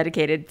just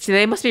dedicated. So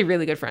they must be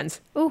really good friends.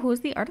 Oh,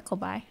 who's the article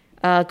by?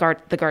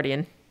 The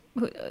Guardian.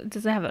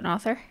 Does it have an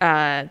author?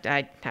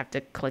 I have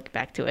to click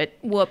back to it.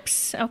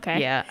 Whoops. Okay.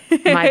 Yeah,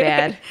 my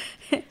bad.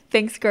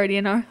 Thanks,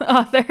 Guardian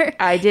author.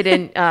 I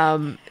didn't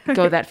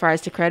go that far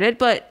as to credit,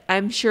 but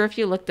I'm sure if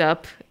you looked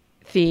up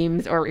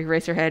themes or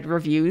Eraserhead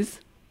reviews,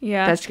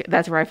 Yeah.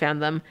 that's where I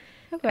found them.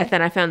 Okay. And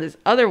then I found this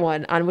other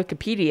one on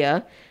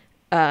Wikipedia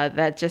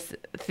that just,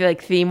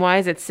 like,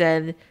 theme-wise, it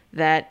said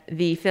that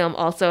the film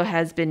also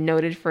has been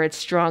noted for its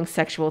strong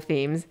sexual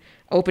themes.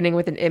 Opening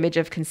with an image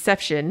of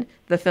conception,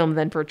 the film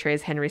then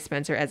portrays Henry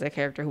Spencer as a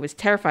character who was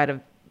terrified of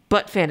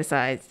but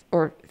fantasized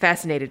or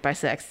fascinated by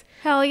sex.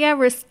 Hell yeah,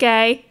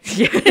 risque.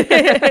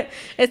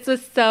 It's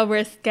just so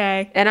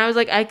risque. And I was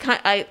like,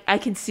 I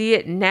can see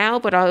it now,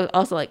 but I was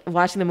also like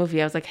watching the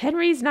movie. I was like,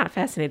 Henry's not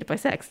fascinated by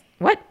sex.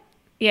 What?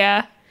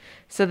 Yeah.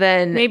 So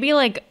then, Maybe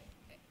like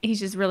he's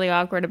just really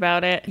awkward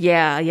about it.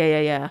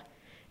 yeah.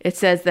 It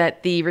says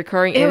that the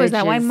recurring Ew, images. is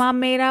that why mom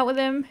made out with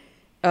him?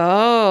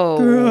 Oh,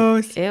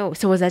 Gross. Ew.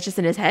 So was that just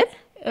in his head?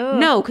 Ugh.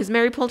 No, because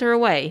Mary pulled her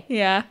away.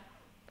 Yeah.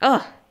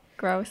 Ugh.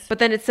 Gross. But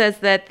then it says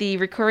that the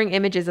recurring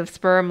images of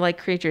sperm-like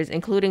creatures,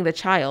 including the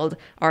child,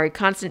 are a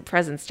constant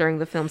presence during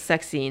the film's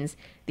sex scenes.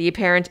 The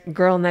apparent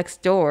girl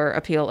next door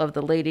appeal of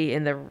the lady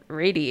in the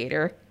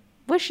radiator.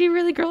 Was she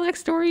really girl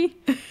next door-y?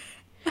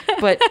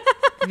 But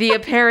the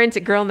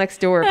apparent girl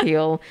next door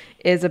appeal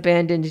is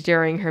abandoned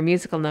during her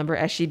musical number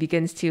as she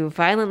begins to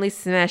violently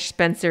smash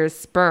Spencer's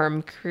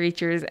sperm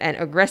creatures and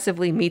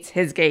aggressively meets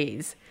his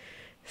gaze.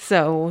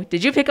 So,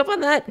 did you pick up on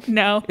that?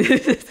 No.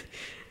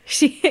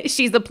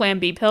 She's the Plan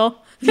B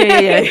pill.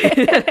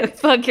 Yeah.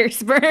 Fuck your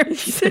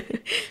sperms.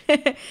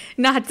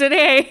 Not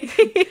today.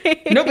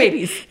 No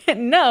babies.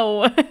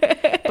 No.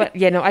 But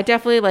yeah, no, I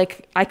definitely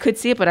I could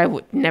see it, but I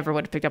never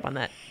would have picked up on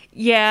that.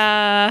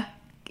 Yeah.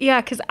 Yeah,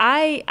 because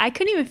I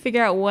couldn't even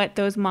figure out what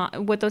those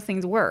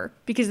things were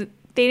because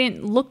they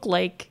didn't look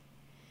like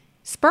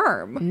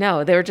sperm.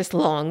 No, they were just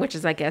long, which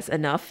is, I guess,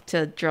 enough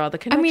to draw the I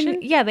connection.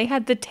 mean, yeah, they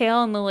had the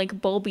tail and the like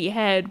bulby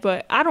head,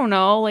 but I don't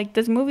know. Like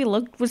this movie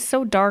was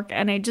so dark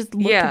and it just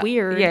looked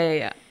weird.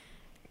 Yeah.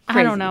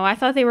 I don't know. I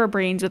thought they were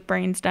brains with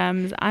brain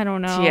stems. I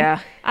don't know.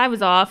 Yeah. I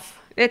was off.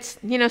 It's,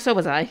 so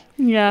was I.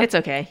 Yeah. It's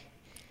okay.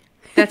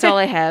 That's all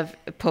I have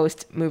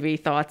post-movie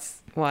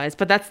thoughts-wise.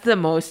 But that's the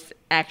most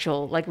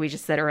actual, like we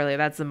just said earlier,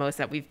 that's the most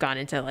that we've gone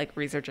into,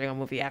 researching a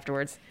movie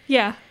afterwards.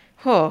 Yeah.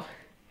 Oh.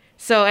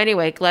 So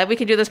anyway, glad we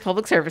can do this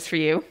public service for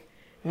you.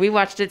 We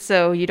watched it,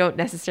 so you don't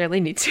necessarily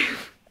need to.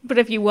 But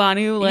if you want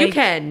to, You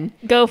can.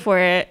 go for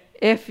it.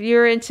 If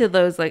you're into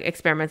those,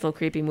 experimental,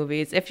 creepy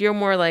movies. If you're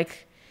more,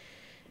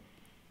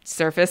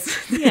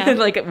 surface, Yeah.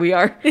 like we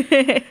are.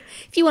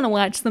 If you want to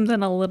watch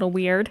something a little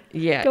weird,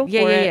 Yeah. go for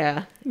it.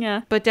 Yeah.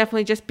 Yeah. But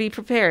definitely just be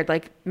prepared.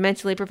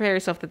 Mentally prepare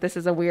yourself that this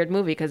is a weird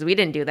movie because we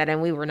didn't do that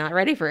and we were not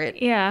ready for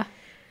it. Yeah.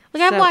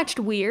 I've So- watched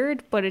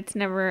weird, but it's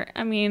never,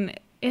 I mean,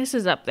 this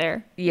is up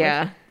there.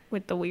 Yeah.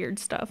 With the weird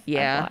stuff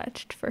Yeah. I've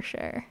watched for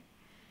sure.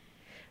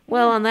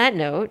 Well, on that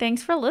note,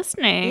 Thanks for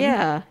listening.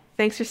 yeah,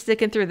 thanks for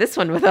sticking through this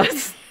one with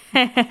us.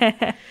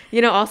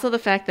 Also the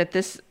fact that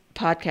this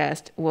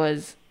podcast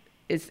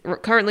is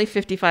currently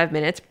 55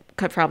 minutes,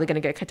 probably going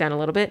to get cut down a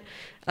little bit.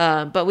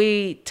 But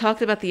we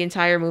talked about the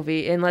entire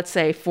movie in, let's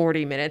say,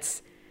 40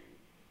 minutes.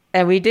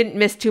 And we didn't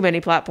miss too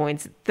many plot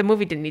points. The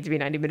movie didn't need to be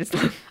 90 minutes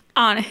long.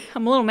 I'm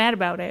a little mad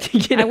about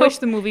it. You know? I wish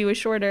the movie was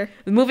shorter.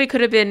 The movie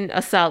could have been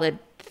a solid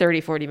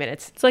 30, 40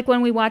 minutes. It's like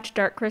when we watched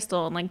Dark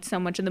Crystal and so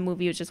much of the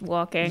movie was just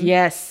walking.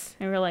 Yes.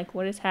 And we're like,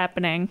 what is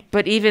happening?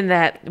 But even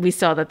that, we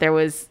saw that there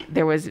was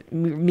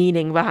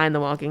meaning behind the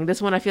walking. This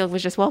one, I feel,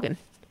 was just walking.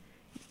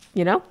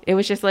 It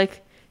was just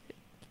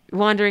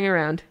wandering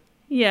around,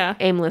 Yeah.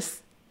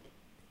 aimless.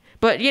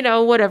 But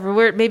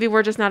whatever. Maybe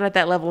we're just not at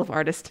that level of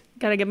artist.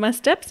 Gotta get my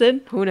steps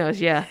in. Who knows?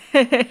 Yeah.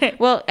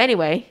 Well,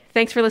 anyway,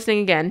 thanks for listening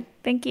again.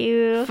 Thank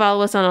you.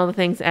 Follow us on all the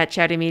things at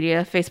Chatty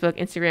Media, Facebook,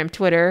 Instagram,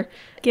 Twitter.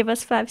 Give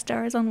us 5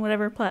 stars on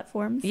whatever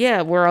platforms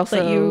Yeah, we're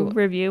also that you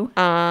review.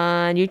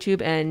 on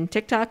YouTube and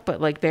TikTok,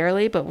 but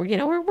barely. But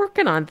we're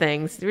working on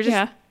things. We're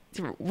just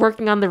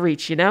working on the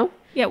reach.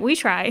 Yeah, we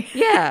try.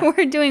 Yeah.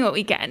 We're doing what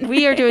we can.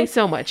 We are doing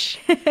so much.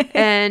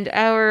 And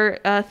our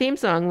theme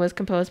song was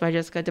composed by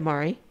Jessica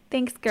Damari.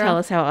 Thanks, girl. Tell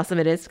us how awesome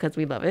it is because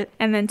we love it.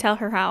 And then tell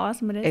her how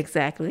awesome it is.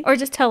 Exactly. Or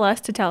just tell us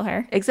to tell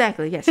her.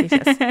 Exactly. Yes.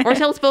 Or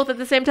tell us both at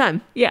the same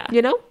time. Yeah.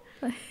 You know?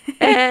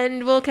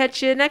 And we'll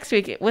catch you next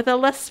week with a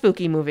less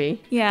spooky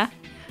movie. Yeah.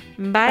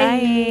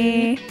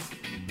 Bye. Bye.